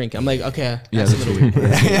they don't drink. I'm like, okay, that's a little weird.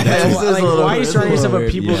 Like, why are you surrounding yourself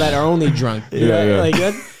with people that are only drunk?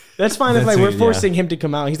 Like that's fine if like we're forcing him to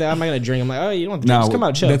come out. He's like, I'm not gonna drink. I'm like, oh, you don't have to drink. Just come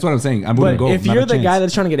out, chill. That's what I'm saying. I wouldn't go. If you're the guy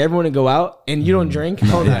that's trying to get everyone to go out and you don't drink,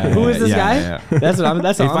 who is this guy? That's what I'm.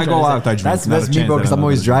 That's what if I go out, I drink. That's me, bro. Because I'm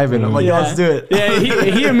always driving. I'm like, yo, let's do it. Yeah,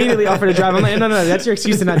 he immediately offered to drive. I'm like, no, that's your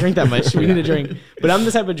excuse to not drink that much. We need to drink. But I'm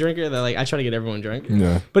the type of drinker that like I try to get everyone drunk.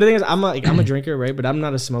 Yeah. But the thing is, I'm a drinker, right? But I'm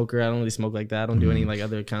not a smoker. I don't really smoke like that. I don't do any like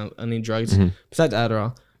other kind of any drugs besides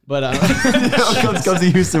Adderall. But let's go to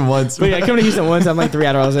Houston once. But yeah, coming to Houston once, I'm like 3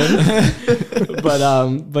 Adderalls in.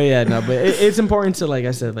 but yeah, no. But it's important to, like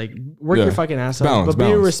I said, like work your fucking ass off, but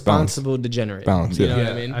be a responsible degenerate. Balance. You know what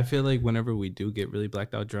I mean? I feel like whenever we do get really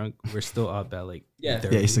blacked out drunk, we're still up at like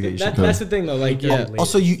you still get your that's the thing though. Like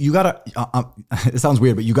Also, you gotta. It sounds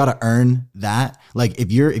weird, but you gotta earn that. Like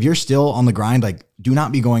if you're still on the grind, like do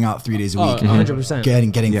not be going out 3 days a week, 100%,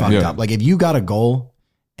 getting fucked up. Like if you got a goal.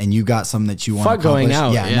 And you got something that you want to accomplish.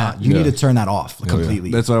 Going out. You need to turn that off completely.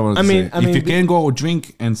 That's what I want to say. If you can go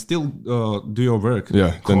drink and still do your work,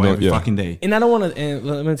 then every fucking day. And I don't want to. And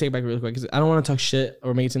let me take it back really quick because I don't want to talk shit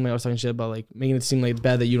or make it seem like I was talking shit about like making it seem like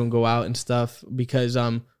bad that you don't go out and stuff. Because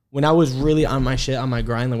when I was really on my shit, on my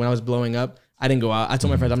grind, like when I was blowing up, I didn't go out. I told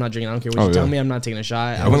my friends I'm not drinking. I don't care what you tell me. I'm not taking a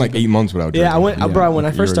shot. I went like 8 months without drinking. Yeah, I went. Bro, when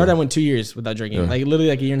I first started, I went 2 years without drinking. Like literally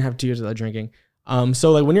like a year and a half, 2 years without drinking.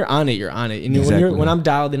 So like when you're on it, you're on it. And when I'm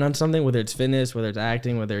dialed in on something, whether it's fitness, whether it's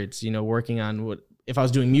acting, whether it's, working on what, if I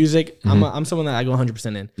was doing music, I'm someone that I go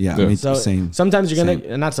 100% in. Yeah. So same. Sometimes you're going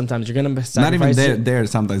to, not sometimes you're going to sacrifice. Not even there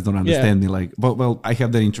sometimes don't understand me. Like, well, I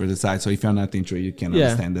have the introvert side. So if you're not introvert, you can't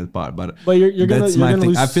understand that part. But you're that's my thing.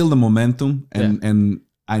 Lose. I feel the momentum and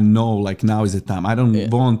I know like now is the time. I don't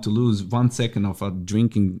want to lose 1 second of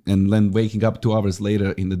drinking and then waking up 2 hours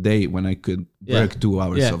later in the day when I could work 2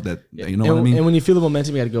 hours of that. You know what I mean? And when you feel the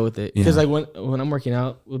momentum, you got to go with it. Because like when I'm working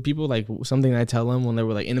out with people, like something I tell them when they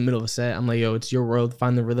were like in the middle of a set, I'm like, yo, it's your world.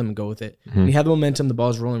 Find the rhythm and go with it. When you have the momentum, the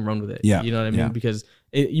ball's rolling, run with it. Yeah. You know what I mean? Because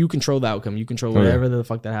you control the outcome. You control whatever the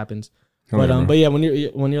fuck that happens. But yeah, when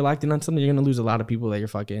you're locked in on something, you're gonna lose a lot of people that you're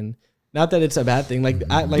fucking. Not that it's a bad thing.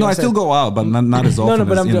 I still go out, but not as often.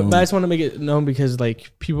 But I just want to make it known because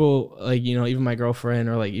like people like even my girlfriend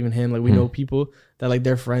or like even him, like we know people that like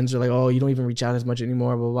their friends are like, oh, you don't even reach out as much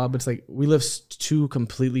anymore, blah, blah, blah. But it's like we live two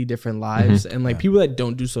completely different lives. And like people that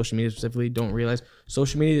don't do social media specifically don't realize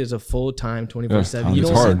social media is a full-time 24/7. It's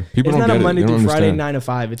hard. People don't get it. It's not a Monday through Friday understand. 9 to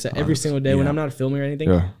 5. It's every single day when I'm not filming or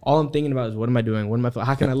anything. All I'm thinking about is what am I doing?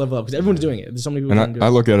 How can I level up? Because everyone's doing it. There's so many people doing it. I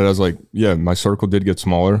look at it as like, my circle did get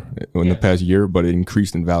smaller in the past year, but it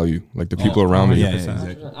increased in value. Like the people around me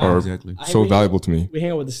are so valuable to me. We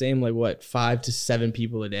hang out with the same 5 to 7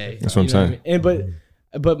 people a day. That's what I'm saying.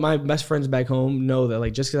 But my best friends back home know that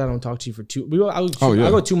like just because I don't talk to you for I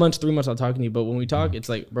go 2 months, 3 months without talking to you. But when we talk, it's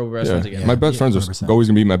like bro, we're best friends again. My best friends are always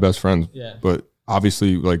gonna be my best friends. Yeah. But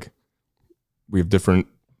obviously, like we have different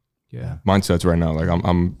mindsets right now. Like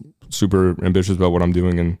I'm super ambitious about what I'm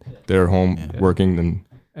doing, and they're home working, and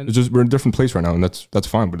it's just we're in a different place right now, and that's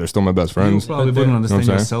fine. But they're still my best friends. You probably wouldn't understand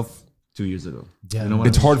yourself 2 years ago. Yeah,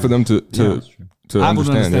 it's hard for them to I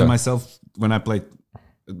wouldn't understand myself when I played.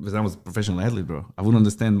 Because I was a professional athlete, bro. I wouldn't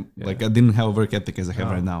understand. Like I didn't have a work ethic as I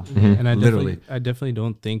have right now. And I definitely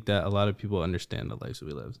don't think that a lot of people understand the lives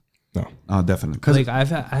we live. No, definitely. Like I've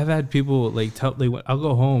had people like tell like I'll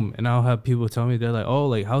go home and I'll have people tell me they're like, oh,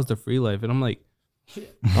 like how's the free life? And I'm like,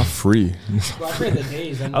 not free. Well, I forget the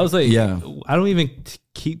days. I was like, I don't even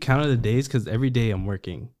keep count of the days because every day I'm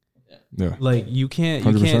working. Yeah, like you can't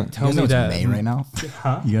tell me that May right now.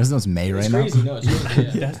 You guys know it's May right now. No, it's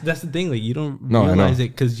crazy. That's the thing. Like you don't realize it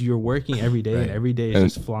because you're working every day, and every day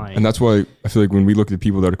is just flying. And that's why I feel like when we look at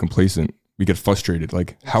people that are complacent, we get frustrated.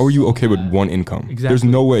 Like, how are you okay with one income? Exactly. There's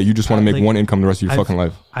no way you just want to make one income the rest of your fucking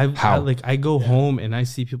life. I go home and I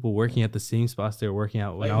see people working at the same spots they were working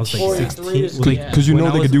out when I was like 16. Because you know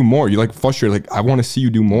they could do more. You're like frustrated. Like, I want to see you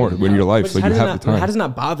do more in your life. Like you have the time. How does it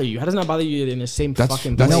not bother you? How does it not bother you in the same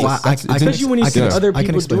fucking place? Especially when you see other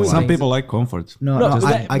people doing some people like comfort.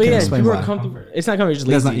 I can explain why. It's not comfort. It's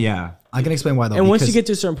just lazy. I can explain why though. And once you get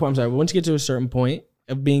to a certain point, once you get to a certain point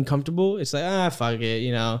of being comfortable, it's like fuck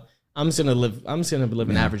it, I'm just gonna live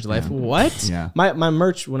an average life. What? Yeah. My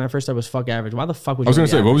merch when I first started was fuck average. Why the fuck would I was gonna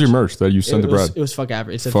say, what was your merch that you sent to Brad? It was fuck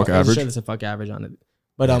average. It said fuck average. It said fuck average on it.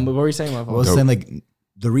 But what were you saying? I was saying like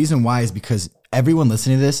the reason why is because everyone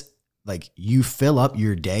listening to this, like you fill up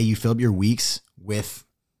your day, you fill up your weeks with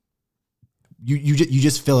you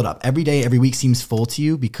just fill it up every day. Every week seems full to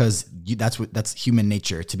you because that's human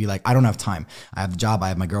nature to be like, I don't have time. I have the job. I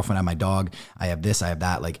have my girlfriend. I have my dog. I have this. I have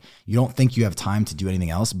that. Like, you don't think you have time to do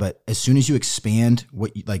anything else. But as soon as you expand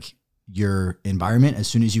what you like, your environment, as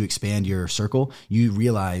soon as you expand your circle, you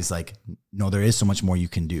realize like, no, there is so much more you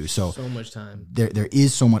can do. So much time. There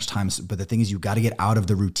is so much time. But the thing is, you got to get out of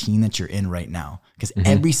the routine that you're in right now, because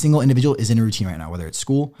every single individual is in a routine right now, whether it's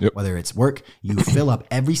school, whether it's work, you fill up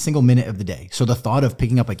every single minute of the day. So the thought of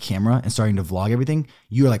picking up a camera and starting to vlog everything,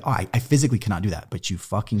 you're like, oh, I physically cannot do that, but you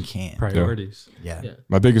fucking can. Priorities. Yeah.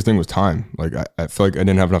 My biggest thing was time. Like I feel like I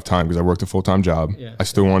didn't have enough time because I worked a full-time job. Yeah. I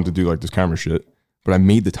still wanted to do like this camera shit. But I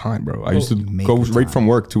made the time, bro. I used to go right from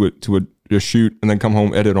work to a shoot and then come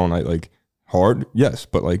home, edit all night. Like, hard, yes,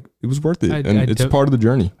 but like it was worth it, and it's part of the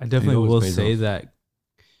journey. I definitely will say that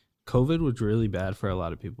COVID was really bad for a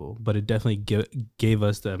lot of people, but it definitely gave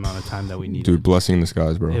us the amount of time that we needed. Dude, blessing in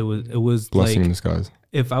disguise, bro. It was blessing like, in disguise.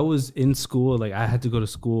 If I was in school, like I had to go to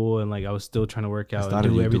school and like I was still trying to work out and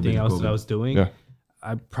do everything else that I was doing. Yeah.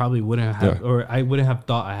 I probably wouldn't have, or I wouldn't have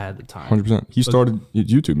thought I had the time. 100%. He started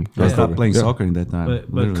YouTube. I stopped playing soccer in that time.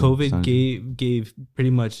 But COVID gave pretty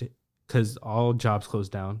much, because all jobs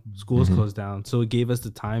closed down, schools closed down, so it gave us the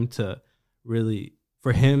time to really,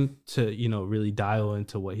 for him to, you know, really dial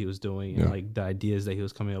into what he was doing and like the ideas that he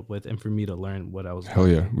was coming up with, and for me to learn what I was. Hell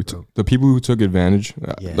yeah, we took the people who took advantage.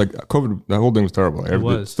 Like COVID, that whole thing was terrible. Like,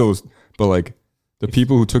 it still was, but like the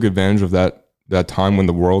people who took advantage of that time when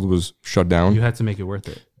the world was shut down, you had to make it worth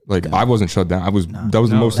it. Like I wasn't shut down. That was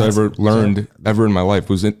the most I ever learned ever in my life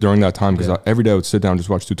was during that time, because every day I would sit down, just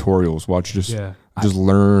watch tutorials, just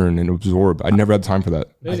learn and absorb. I never had time for that.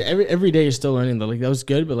 Every day you're still learning though. Like that was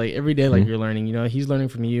good, but like every day, like you're learning. You know, he's learning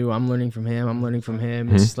from you. I'm learning from him. I'm learning from him.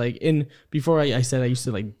 It's just like before I said I used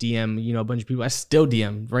to like DM, you know, a bunch of people. I still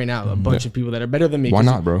DM right now a bunch of people that are better than me. Why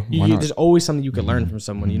not, bro? Why not? There's always something you can learn from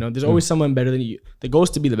someone. You know, there's always someone better than you. The goal is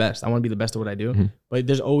to be the best. I want to be the best at what I do, but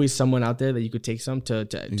there's always someone out there that you could take some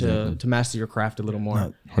to master your craft a little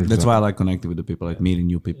more. 100%. That's why I like connecting with the people, like meeting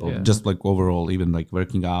new people. Just like overall, even like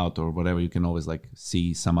working out or whatever, you can always like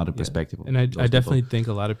see some other perspective. And I definitely think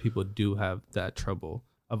a lot of people do have that trouble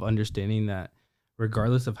of understanding that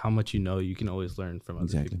regardless of how much you know, you can always learn from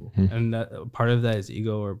other people. And that part of that is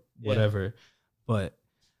ego or whatever. But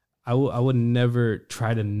I would never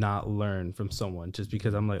try to not learn from someone just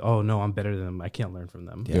because I'm like, oh no, I'm better than them, I can't learn from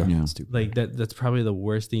them. Like that's probably the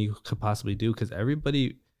worst thing you could possibly do, because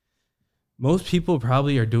most people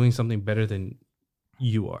probably are doing something better than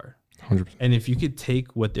you are. 100%. And if you could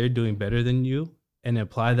take what they're doing better than you and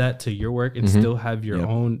apply that to your work and still have your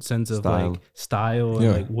own sense of style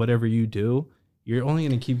and like whatever you do, you're only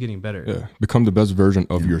going to keep getting better. Yeah. Become the best version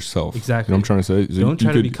of yourself. Exactly. You know what I'm trying to say? Don't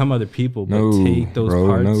try to become other people, but take those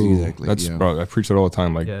parts. No. Exactly. That's, bro, I preach that all the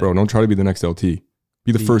time. Like, bro, don't try to be the next LT.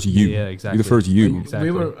 Be the first you. Yeah, exactly. Be the first you. Exactly.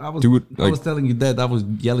 I was telling you that. I was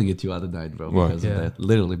yelling at you other night, bro, because of that.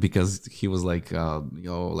 Literally, because he was like,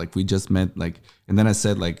 like we just met, like, and then I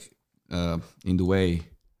said, like, in the way,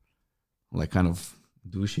 like, kind of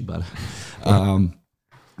douchey, but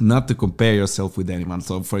not to compare yourself with anyone.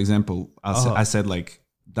 So, for example, I said, like,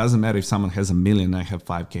 doesn't matter if someone has 1 million, I have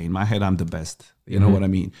 5K. In my head, I'm the best. You know what I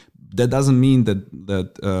mean? That doesn't mean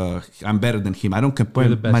that I'm better than him. I don't compare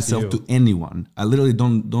myself to anyone. I literally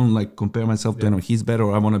don't like compare myself to anyone. He's better,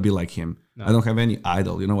 or I want to be like him. No. I don't have any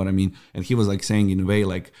idol. You know what I mean? And he was like saying in a way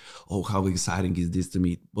like, "Oh, how exciting is this to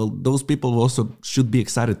meet?" Well, those people also should be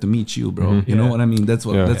excited to meet you, bro. You know what I mean? That's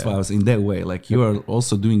why I was in that way. Like you are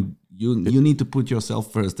also doing. You need to put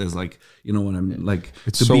yourself first as like, you know what I mean? Like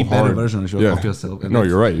it's to so be hard. better version of yourself. And no,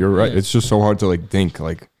 you're right. You're right. It's just so hard to like think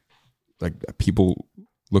like people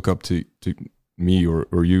look up to me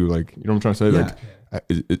or you, like, you know what I'm trying to say? Like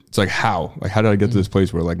it's like how did I get to this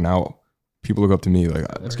place where like now people look up to me? Like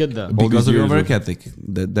that's good though, because of your work ethic.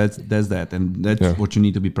 That's that, and that's what you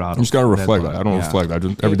need to be proud of. You just gotta reflect. Like, I don't reflect. I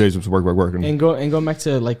just every day is just work and go back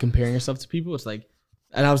to like comparing yourself to people. It's like,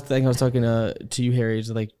 and I was talking to you, Harry. It's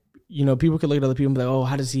like, you know, people could look at other people and be like, oh,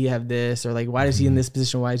 how does he have this? Or like, why is he in this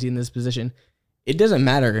position? Why is he in this position? It doesn't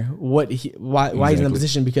matter why he's in that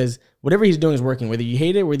position, because whatever he's doing is working. Whether you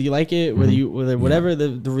hate it, whether you like it, whatever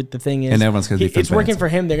the thing is, and everyone's gonna it's working for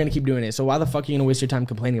him. They're gonna keep doing it. So why the fuck are you gonna waste your time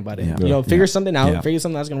complaining about it? You know, figure something out. Figure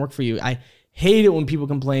something that's gonna work for you. I hate it when people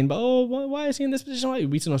complain, but why is he in this position? Why?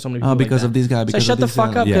 We know so many people. Because of this guy. So shut the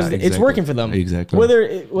fuck up, because it's working for them. Exactly.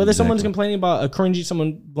 Whether someone's complaining about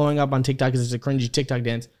someone blowing up on TikTok because it's a cringy TikTok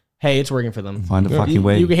dance. hey, it's working for them. Find a fucking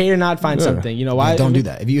way. You can hate or not, find something. You know why? Don't do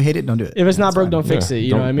that. If you hate it, don't do it. If it's not broke, don't fix it.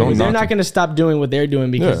 You know what I mean? They're not going to stop doing what they're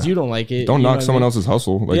doing because you don't like it. Don't knock someone else's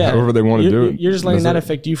hustle. Like however they want to do it. You're just letting that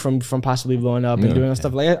affect you from possibly blowing up and doing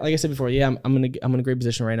stuff. Like I said before, I'm in a great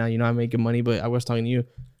position right now. You know, I make good money, but I was talking to you.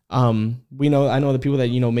 I know the people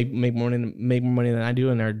that make more money than I do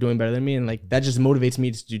and are doing better than me, and like that just motivates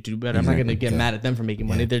me to do better. I'm not gonna get mad at them for making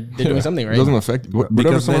money. They're doing something right. It doesn't affect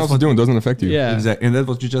whatever someone else is doing doesn't affect you. Yeah, exactly. And that's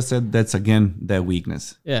what you just said. That's again that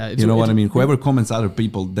weakness. Yeah, you know what I mean. Whoever comments other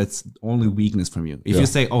people, that's only weakness from you. If you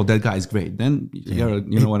say, "Oh, that guy's great," then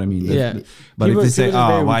you know what I mean. But if you say,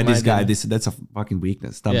 "Oh, why this guy?" That's a fucking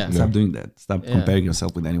weakness. Stop doing that. Stop comparing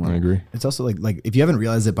yourself with anyone. I agree. It's also like if you haven't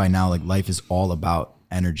realized it by now, like life is all about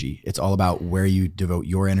energy. It's all about where you devote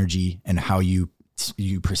your energy and how you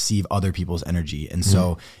perceive other people's energy. And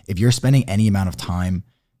so if you're spending any amount of time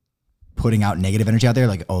putting out negative energy out there,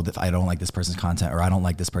 like, oh, I don't like this person's content, or I don't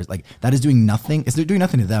like this person, like that is doing nothing. It's doing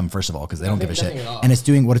nothing to them, first of all, because they don't give a shit. And it's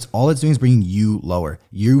doing all it's doing is bringing you lower.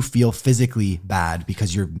 You feel physically bad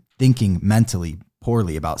because you're thinking mentally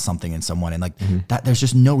poorly about something in someone. And like that, there's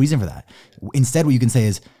just no reason for that. Instead, what you can say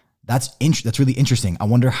is, that's really interesting. I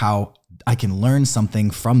wonder how I can learn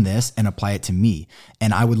something from this and apply it to me.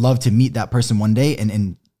 And I would love to meet that person one day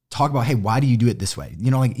and talk about, hey, why do you do it this way?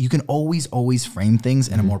 You know, like you can always frame things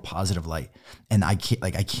in a more positive light. And I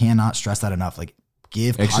cannot stress that enough. Like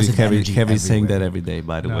give positive energy. Kevin's saying that every day,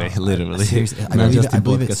 by the way, literally. Seriously, I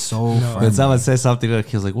believe it's so funny. When someone says something like,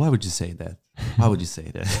 he's like, why would you say that? Why would you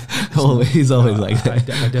say that? He's always like that.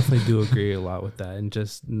 I definitely do agree a lot with that. And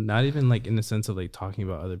just not even like in the sense of like talking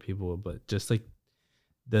about other people, but just like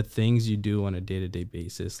the things you do on a day-to-day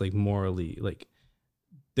basis, like morally, like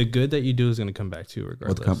the good that you do is going to come back to you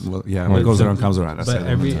regardless. What goes around comes around. But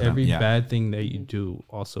every bad thing that you do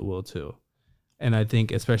also will too. And I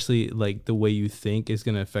think especially like the way you think is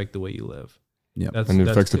going to affect the way you live. Yeah, and it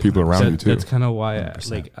affects the people around you too. That's kind of why I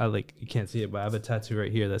you can't see it, but I have a tattoo right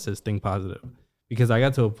here that says "Think Positive," because I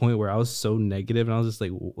got to a point where I was so negative, and I was just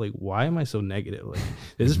like, why am I so negative? Like,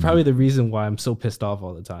 this is probably the reason why I'm so pissed off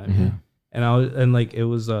all the time. And it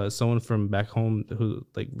was someone from back home who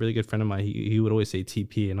like really good friend of mine. He would always say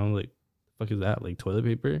TP, and I'm like, "Fuck is that? Like toilet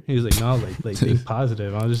paper?" He was like, "No, like think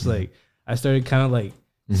positive." I was just like, I started kind of like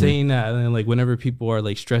saying that, and then like whenever people are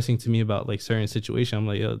like stressing to me about like certain situation, I'm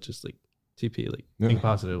like, yo, just like TP, like think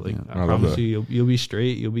positive. Like I promise you'll be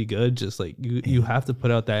straight, you'll be good. Just like you have to put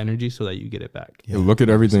out that energy so that you get it back. Yeah, look at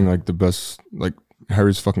everything like the best. Like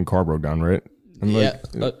Harry's fucking car broke down, right? And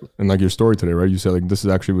and like your story today, right? You said like this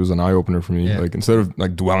was an eye opener for me. Yeah. Like instead of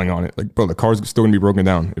like dwelling on it, like bro, the car's still gonna be broken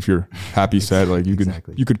down. If you're happy, sad, like you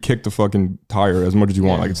could kick the fucking tire as much as you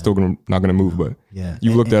want. Like it's still not gonna move. But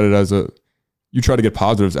you looked at it as you try to get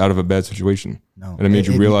positives out of a bad situation. No. And it made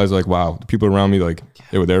you realize like, wow, the people around me, like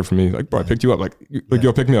they were there for me. Like, bro, I picked you up. Like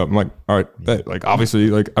yo, pick me up. I'm like, all right, bet. Like obviously,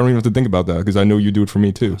 like I don't even have to think about that because I know you do it for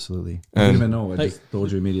me too. Absolutely. I didn't even know. I just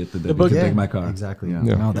told you immediately that you could take my car. Exactly.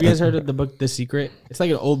 Yeah. Have you guys heard of the book The Secret? It's like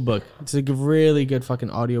an old book. It's like a really good fucking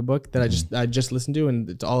audio book that I just listened to, and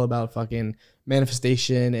it's all about fucking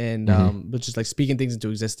manifestation and but just like speaking things into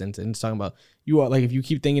existence. And it's talking about you are like if you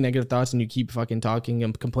keep thinking negative thoughts and you keep fucking talking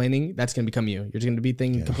and complaining, that's gonna become you. You're just gonna be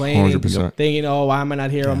complaining, 100%. Thinking, oh, why am I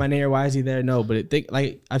not here? Why am I not here? Why is he there? No, but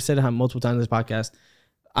like I've said it multiple times in this podcast.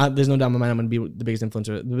 There's no doubt in my mind I'm gonna be the biggest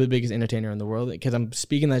influencer, the biggest entertainer in the world because I'm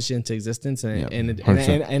speaking that shit into existence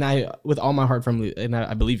and I with all my heart firmly and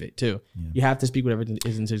I believe it too. Yeah. You have to speak whatever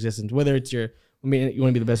is into existence, whether it's you want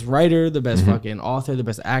to be the best writer, the best fucking author, the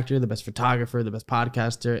best actor, the best photographer, the best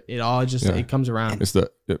podcaster. It all just it comes around. Go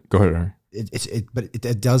ahead, Harry. But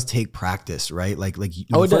it does take practice, right? Like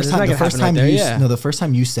the first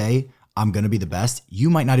time you say I'm gonna be the best, you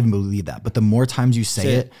might not even believe that, but the more times you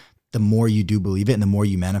say it, the more you do believe it and the more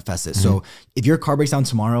you manifest it. So if your car breaks down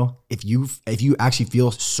tomorrow, if you actually feel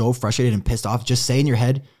so frustrated and pissed off, just say in your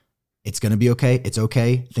head, it's gonna be okay. It's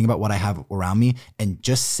okay. Think about what I have around me, and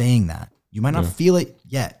just saying that. You might not feel it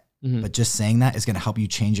yet, but just saying that is going to help you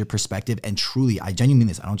change your perspective. And truly, I genuinely mean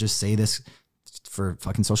this. I don't just say this for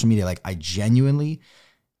fucking social media. Like I genuinely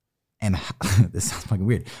am, this sounds fucking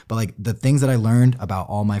weird, but like the things that I learned about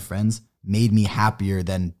all my friends made me happier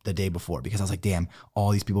than the day before because I was like, damn,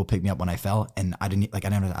 all these people picked me up when I fell and I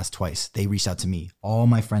never asked twice. They reached out to me. All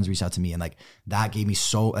my friends reached out to me. And like that gave me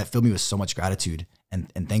it filled me with so much gratitude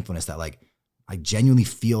and thankfulness that like, I genuinely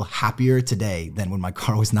feel happier today than when my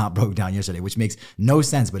car was not broke down yesterday, which makes no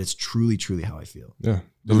sense, but it's truly, truly how I feel. Yeah.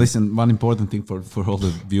 But listen, one important thing for all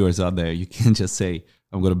the viewers out there, you can't just say,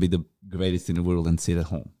 I'm going to be the greatest in the world and sit at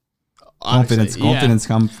home. Honestly, confidence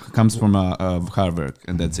comes from hard work,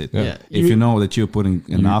 and that's it. Yeah. If you know that you're putting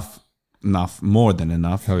enough enough, more than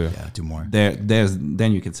enough. Hell yeah. Yeah, do more.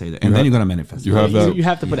 Then you can say that, and then you're gonna manifest. You have that. You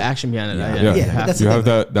have to put action behind it. Yeah. You have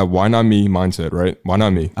that why not me mindset, right? Why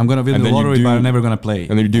not me? I'm gonna win the lottery, but I'm never gonna play.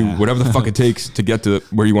 And then you do whatever the fuck it takes to get to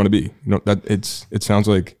where you want to be. You know that it sounds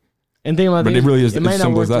like. And think about but it really is. It might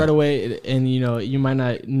not work right away, and you might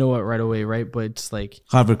not know it right away, right? But it's like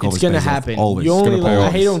hard work. It's gonna happen. Always. You only I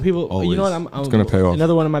hate it when people. Always. You know what? It's gonna pay off.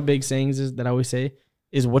 Another one of my big sayings is that I always say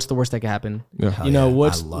is, "What's the worst that could happen?" Yeah.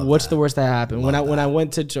 What's the worst that happened? When I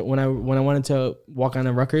wanted to walk on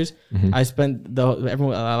a Rutgers, I spent a lot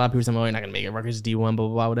of people say, "Oh, you're not gonna make it. Rutgers D1, blah blah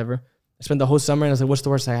blah, whatever." I spent the whole summer and I was like, what's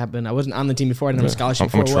the worst that happened? I wasn't on the team before. I didn't have a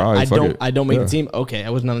scholarship before. I don't make the team. Okay,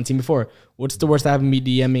 I wasn't on the team before. What's the worst that happened? Me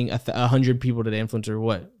DMing 100 people to the influencer.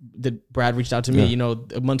 What did Brad reached out to me?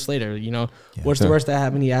 Months later. What's the worst that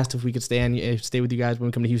happened? He asked if we could stay with you guys when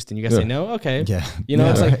we come to Houston. You guys say no. Okay. Yeah.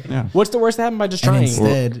 It's like, what's the worst that happened by just trying?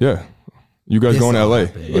 Instead, you guys going to LA.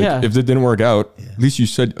 If it didn't work out, at least you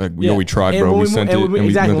said, we tried, bro. We sent it.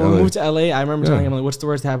 Exactly. When we moved to LA, I remember telling him, like, what's the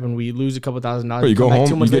worst that happened? We lose a couple $1,000. You go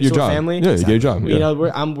home, you get your job. Family. Yeah, you get your job. Yeah.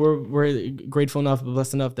 We're grateful enough,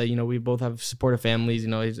 blessed enough that, we both have supportive families.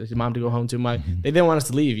 His mom to go home to. They didn't want us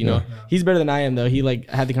to leave, He's better than I am, though. He,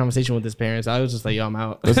 had the conversation with his parents. I was just like, yo, I'm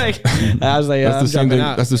out. I was like, I'm jumping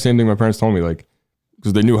out. That's the same thing my parents told me,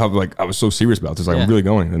 because they knew how, I was so serious about this. I'm really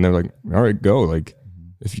going. And they're like, all right, go.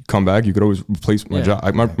 If you come back, you could always replace my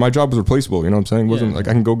job. My job was replaceable. You know what I'm saying? It wasn't like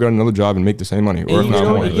I can go get another job and make the same money. Or if not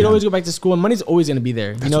more. You can always go back to school, and money's always going to be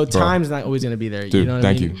there. Time's not always going to be there. Dude,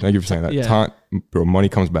 thank you for saying that. Time, bro, money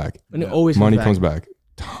comes back. And it always comes back.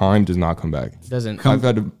 Time does not come back. It doesn't. I've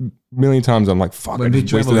had a million times. I'm like, fuck. I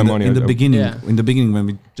just wasted that money in the beginning when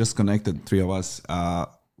we just connected, three of us.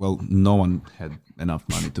 No one had enough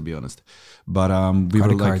money, to be honest. But we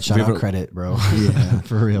were like, shout out credit, bro. Yeah,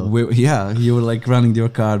 for real. You were like running your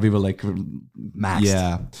car. We were like maxed.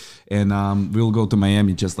 Yeah, and we'll go to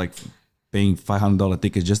Miami just like paying $500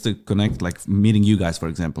 tickets just to connect, like meeting you guys, for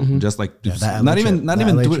example, just like not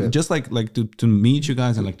even just like to meet you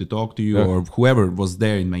guys and like to talk to you or whoever was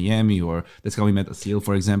there in Miami, or that's how we met Asil,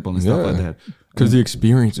 for example, and stuff like that. Because the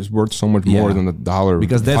experience is worth so much more than the dollar.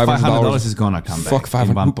 Because that $500 is gonna come back. Fuck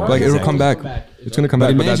 $500. Like it'll come back. It's gonna come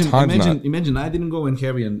back. But that time's not. Imagine I didn't go, and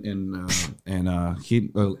Harry and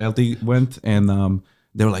LT went, and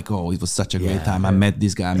they were like, "Oh, it was such a great time. I met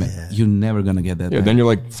this guy." You're never gonna get that. Yeah. Then you're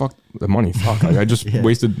like, "Fuck the money. Fuck. I just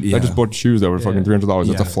wasted. I just bought shoes that were fucking $300.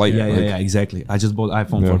 That's a flight." Yeah, exactly. I just bought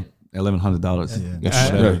iPhone for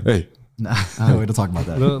 $1,100. Hey. Way to talk about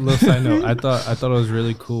that. Little side note, I thought it was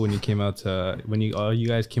really cool when you came out to you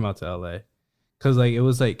guys came out to LA, because like it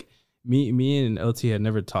was like me and LT had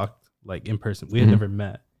never talked like in person. We had never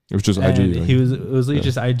met. It was just and IG. It was literally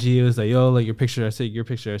just IG. It was like, yo, like your pictures are sick. Your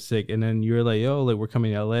pictures are sick. And then you were like, yo, like we're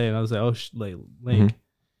coming to LA. And I was like, oh, link.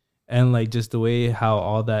 And like just the way how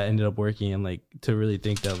all that ended up working, and like to really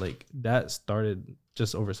think that like that started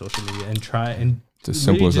just over social media and it's as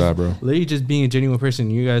simple as that, bro. Literally just being a genuine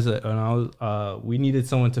person. You guys, we needed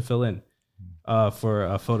someone to fill in for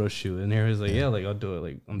a photo shoot, and Harry was like, yeah, like I'll do it.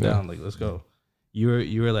 Like I'm down. Like let's go.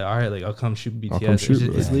 You were like, all right, like I'll come shoot BTS. It's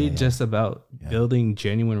literally just about building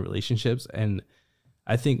genuine relationships, and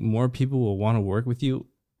I think more people will want to work with you.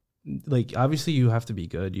 Like obviously, you have to be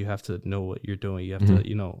good. You have to know what you're doing. You have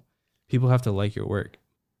to, people have to like your work,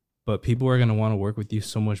 but people are gonna want to work with you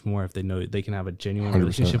so much more if they know they can have a genuine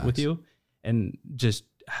relationship with you. And just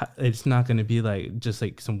it's not going to be like just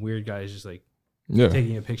like some weird guys just like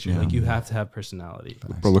taking a picture. Like you have to have personality.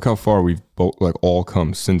 Bro, look how far we've both like all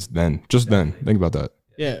come since then. Just then, think about that.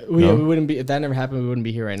 Yeah, we wouldn't be, if that never happened, we wouldn't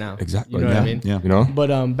be here right now. Exactly. You know what I mean? Yeah.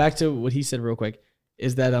 But back to what he said real quick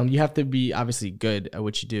is that you have to be obviously good at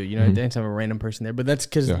what you do. You know, you don't have a random person there, but that's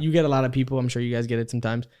because you get a lot of people. I'm sure you guys get it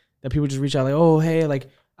sometimes that people just reach out like, oh hey, like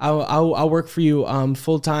I'll work for you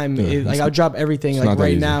full time. Like I'll drop everything. Like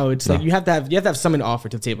right now, it's like you have to have something to offer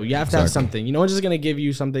to the table. You have to have something. No one's just gonna give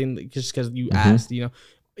you something just because you asked.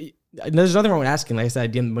 There's nothing wrong with asking. Like I said,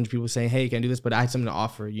 I DM'd a bunch of people saying, "Hey, can I do this?" But I had something to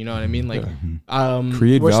offer. You know what I mean? Like,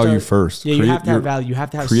 create value first. Yeah, you have to have value. You have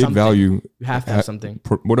to have create something. value. You have to have something.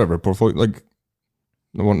 Whatever portfolio. Like,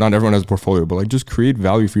 not everyone has a portfolio, but like just create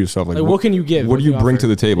value for yourself. Like what can you give? What do you bring to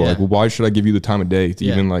the table? Like, well, why should I give you the time of day to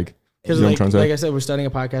even like? Because like I said, we're starting a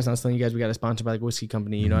podcast and I was telling you guys we got a sponsor by like a whiskey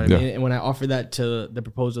company, you know what I mean? And when I offered that to the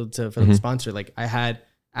proposal for the sponsor, like I had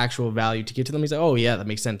actual value to give to them. He's like, oh yeah, that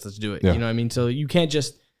makes sense. Let's do it. You know what I mean? So you can't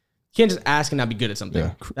just ask and not be good at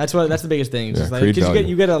something. That's the biggest thing. It's just like, cause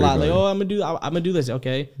you get a lot like, oh, I'm gonna do this.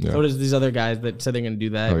 Okay. So does these other guys that said they're gonna do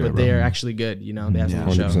that, but they are actually good. They have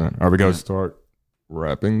something to show. All right, we gotta start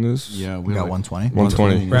wrapping this. Yeah, We got 120.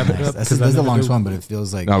 120. Wrap it up. This is the longest one, but it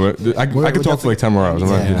feels like. No, but I could talk for like 10 more hours.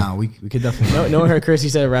 We could definitely. No one heard Chris. He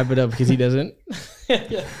said wrap it up because he doesn't.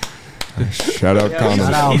 Shout out, Connor.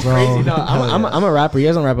 Shout out, He's bro. crazy. No, I'm a rapper. You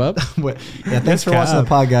guys don't wrap up. Thanks for watching the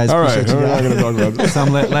pod, guys. All right, Appreciate we're you not guys. gonna talk about this. Some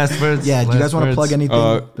last words. Yeah, do you guys want to Last plug words?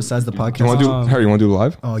 anything besides the podcast? You want to do? Harry, you want to do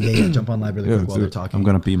live? Oh yeah, jump on live really quick while they're talking. I'm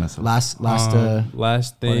gonna pee myself.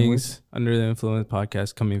 Last things under the influence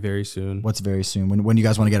podcast coming very soon. What's very soon? When do you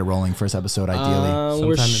guys want to get it rolling? First episode,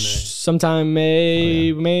 ideally. Sometime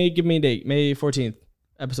May. Give me a date. May 14th.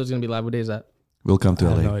 Episode's gonna be live. What day is that? We'll come to I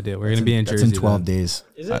LA. have no idea. We're gonna be in Jersey. That's in 12 then. days.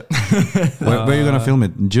 Is it? Where are you gonna film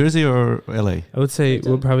it? Jersey or LA? I would say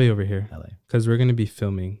we're probably over here LA. because we're gonna be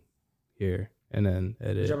filming here and then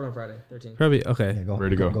edit. Dropping on Friday, 13th. Probably okay. Yeah,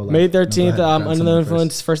 Ready to go. live. May Go 13th, ahead, grab Under the something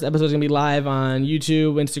Influence. first. First episode's gonna be live on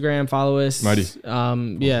YouTube, Instagram. Follow us. Mighty.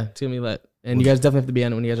 Yeah, it's gonna be lit. And you guys definitely have to be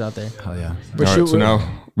on it when you guys are out there. Hell yeah. We're All right, so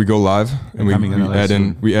now we go live and we Coming in LA add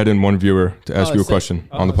soon. in one viewer to ask you a sick. question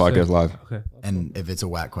on the podcast live. Okay. And if it's a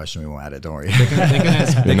whack question, we won't add it. Don't worry. They can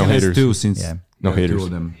ask, Yeah, no haters. too, since Yeah. No there are two haters. of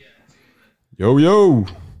them. Yo.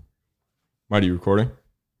 Mighty, you recording?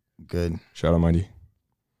 Good. Shout out, Mighty.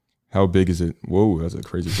 How big is it? Whoa, that's a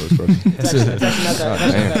crazy first question. It's actually not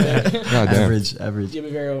that. God damn. Average. You'll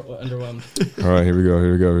be very underwhelmed. All right, here we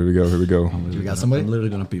go. We got somebody? I'm literally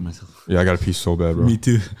gonna pee myself. Yeah, I got to pee so bad, bro. Me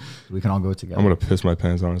too. We can all go together. I'm going to piss my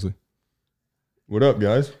pants, honestly. What up,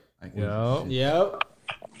 guys? Yo. Yep.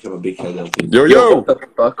 Yo, What the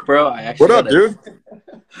fuck, bro? I actually What up, got a- dude?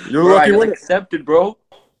 You're Bro, lucky I got winner. accepted, bro.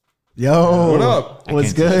 Yo. What up?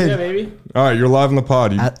 What's Yeah, good? baby. All right, you're live in the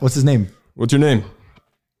pod. What's his name? What's your name?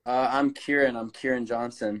 I'm Kieran. I'm Kieran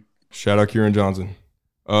Johnson. Shout out Kieran Johnson.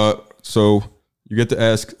 So you get to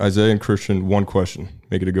ask Isaiah and Christian one question.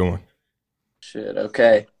 Make it a good one. Shit.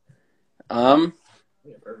 Okay. Let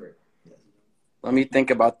me think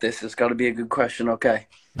about this. It's got to be a good question. Okay.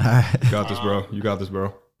 You got this, bro. You got this,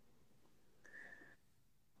 bro.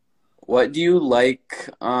 What do you like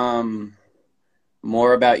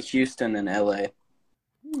more about Houston than LA?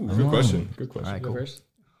 Ooh, good question. Good question. All right, Go cool. first.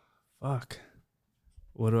 Fuck.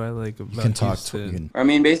 What do I like about You can talk. Houston? I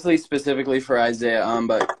mean, basically, specifically for Isaiah.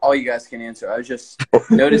 But all you guys can answer. I was just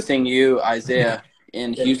noticing you, Isaiah,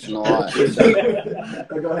 in Houston a lot. So.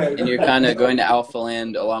 And you're kind of going to Alpha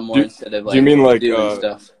Land a lot more instead of like you mean like, doing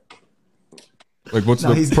stuff. Like, what's No,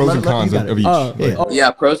 the he's- pros let- and let- cons you got of it. each? Oh, Yeah.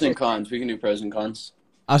 Yeah, pros and cons. We can do pros and cons.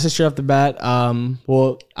 I'll say straight off the bat.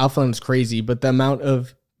 Well, Alphaland is crazy, but the amount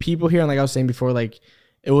of people here, and like I was saying before, like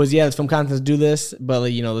it was, yeah, it's film content to do this, but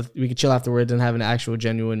like, you know, we could chill afterwards and have an actual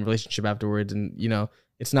genuine relationship afterwards. And, you know,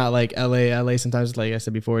 it's not like LA sometimes, like I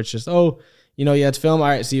said before, it's just, oh, you know, yeah, it's film. All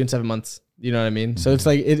right, see you in 7 months. You know what I mean? So it's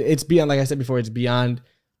like, it's beyond, like I said before, it's beyond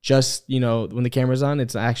just, you know, when the camera's on,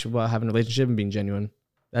 it's actually about having a relationship and being genuine.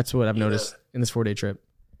 That's what I've noticed in this 4-day trip.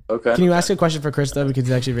 Okay. Can you ask a question for Chris though? Because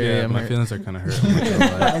it's actually very, Yeah, my hurt. feelings are kind of hurt.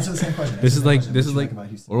 Answer the same question. This is like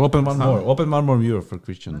Or open one more. Open one more viewer for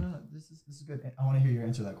Christian. No. This is good. I want to hear you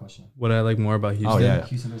answer that question. what I like more about Houston. Oh yeah.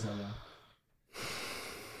 Houston is LA.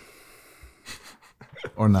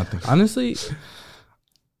 Or nothing. Honestly,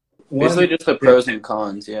 Basically just the pros and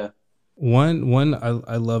cons, yeah. one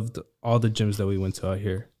I loved all the gyms that we went to out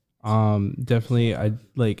here. Definitely I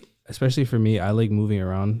like, especially for me, I like moving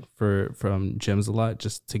around from gyms a lot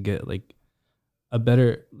just to get like a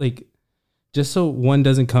better, like, just so one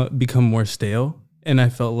doesn't become more stale. And I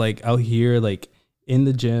felt like out here, like in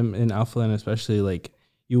the gym in Alphaland especially, like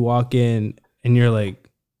you walk in and you're like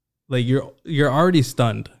you're already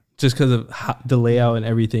stunned just because of the layout and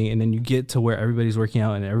everything, and then you get to where everybody's working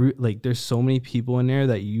out and there's so many people in there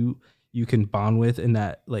that you can bond with and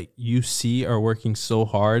that like you see are working so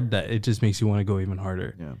hard that it just makes you want to go even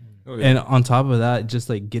harder. Yeah. Oh, yeah. And on top of that, just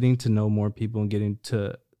like getting to know more people and getting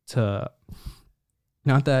to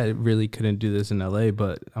not that I really couldn't do this in LA,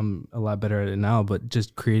 but I'm a lot better at it now, but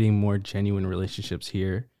just creating more genuine relationships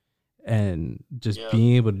here and just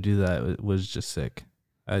being able to do that was just sick,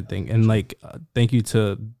 I think. And like, thank you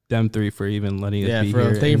to them three for even letting us be for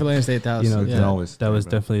here. Thank you and, for letting us stay at the house. you know, Yeah. that was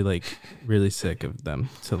definitely like really sick of them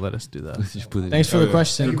to let us do that. Thanks for the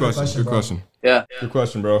question. Good question. Good question. Yeah. Good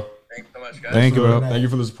question, bro. Thanks so much, guys. Thank you, bro. Thank you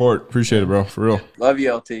for the support. Appreciate it, bro. For real. Love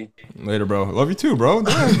you, LT. Later, bro. Love you too, bro.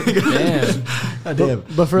 Damn. Damn. Damn.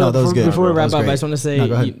 But for, No, that was for good, before we bro. That wrap was up, I great. just want to say No,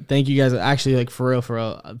 go ahead. thank you guys actually like for real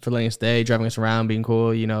for letting us stay, driving us around, being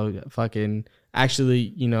cool, you know, fucking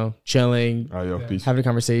actually, you know, chilling, All right, yo, peace. having a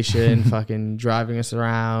conversation, fucking driving us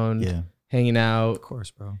around, Yeah. hanging out, Of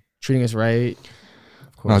course, bro. treating us right.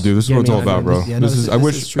 Of Nah, course. dude, this is Yeah, what it's I all mean, about, bro. yeah, no, This is. I this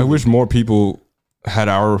wish. is true. I wish more people had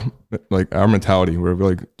our like our mentality where we're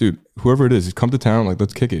like, dude, whoever it is, come to town, like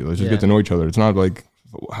let's kick it, let's just get to know each other. It's not like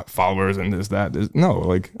followers and this that. No,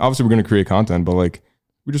 like obviously we're gonna create content, but like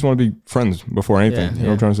we just want to be friends before anything. You know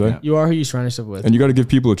what I'm trying to say? You are who you surround yourself with, and you got to give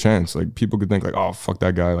people a chance. Like people could think like, oh fuck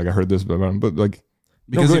that guy, like I heard this, but like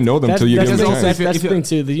you don't really know them until you give them a chance. That's the thing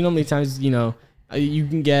too. That you know how many times you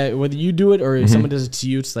can get, whether you do it or someone does it to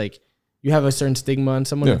you, it's like you have a certain stigma on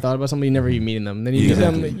someone that thought about somebody, you never even meeting them. Then you meet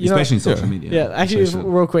them, especially in social media. Yeah, actually,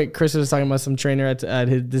 real quick, Chris was talking about some trainer at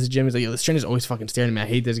this gym. He's like, yo, this trainer's always fucking staring at me. I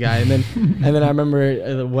hate this guy. And then I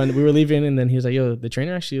remember when we were leaving, and then he was like, yo, the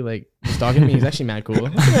trainer actually like was talking to me. He's actually mad cool.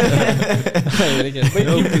 But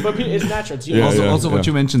it's natural. Also, what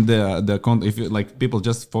you mentioned, if you, like people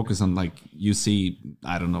just focus on like you see,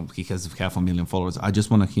 I don't know, he has 500,000 followers. I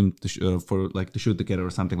just want him to to shoot together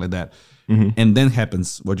or something like that. And then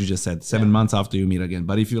happens what you just said 7 months after you meet again.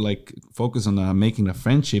 But if you like focus on making a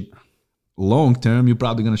friendship long term, you're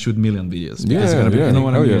probably gonna shoot million videos. Because you know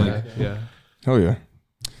what I mean? Hell yeah.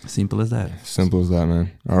 Simple as that. Simple as that, man.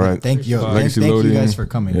 All right. Thank you. Thank you guys for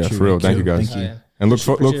coming. Yeah, for real. Thank you guys. Thank you. And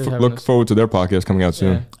look forward to their podcast coming out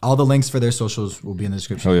soon. All the links for their socials will be in the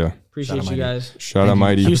description. Hell yeah. Appreciate you guys. Shout out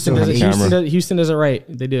Mighty. Houston does it right.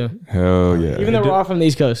 They do. Hell yeah. Even though we're all from the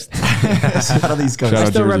East Coast. Shout out the East Coast. Shout out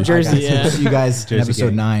I still rep Jersey. See you guys in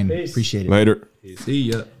episode 9. Appreciate it. Later.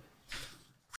 See ya.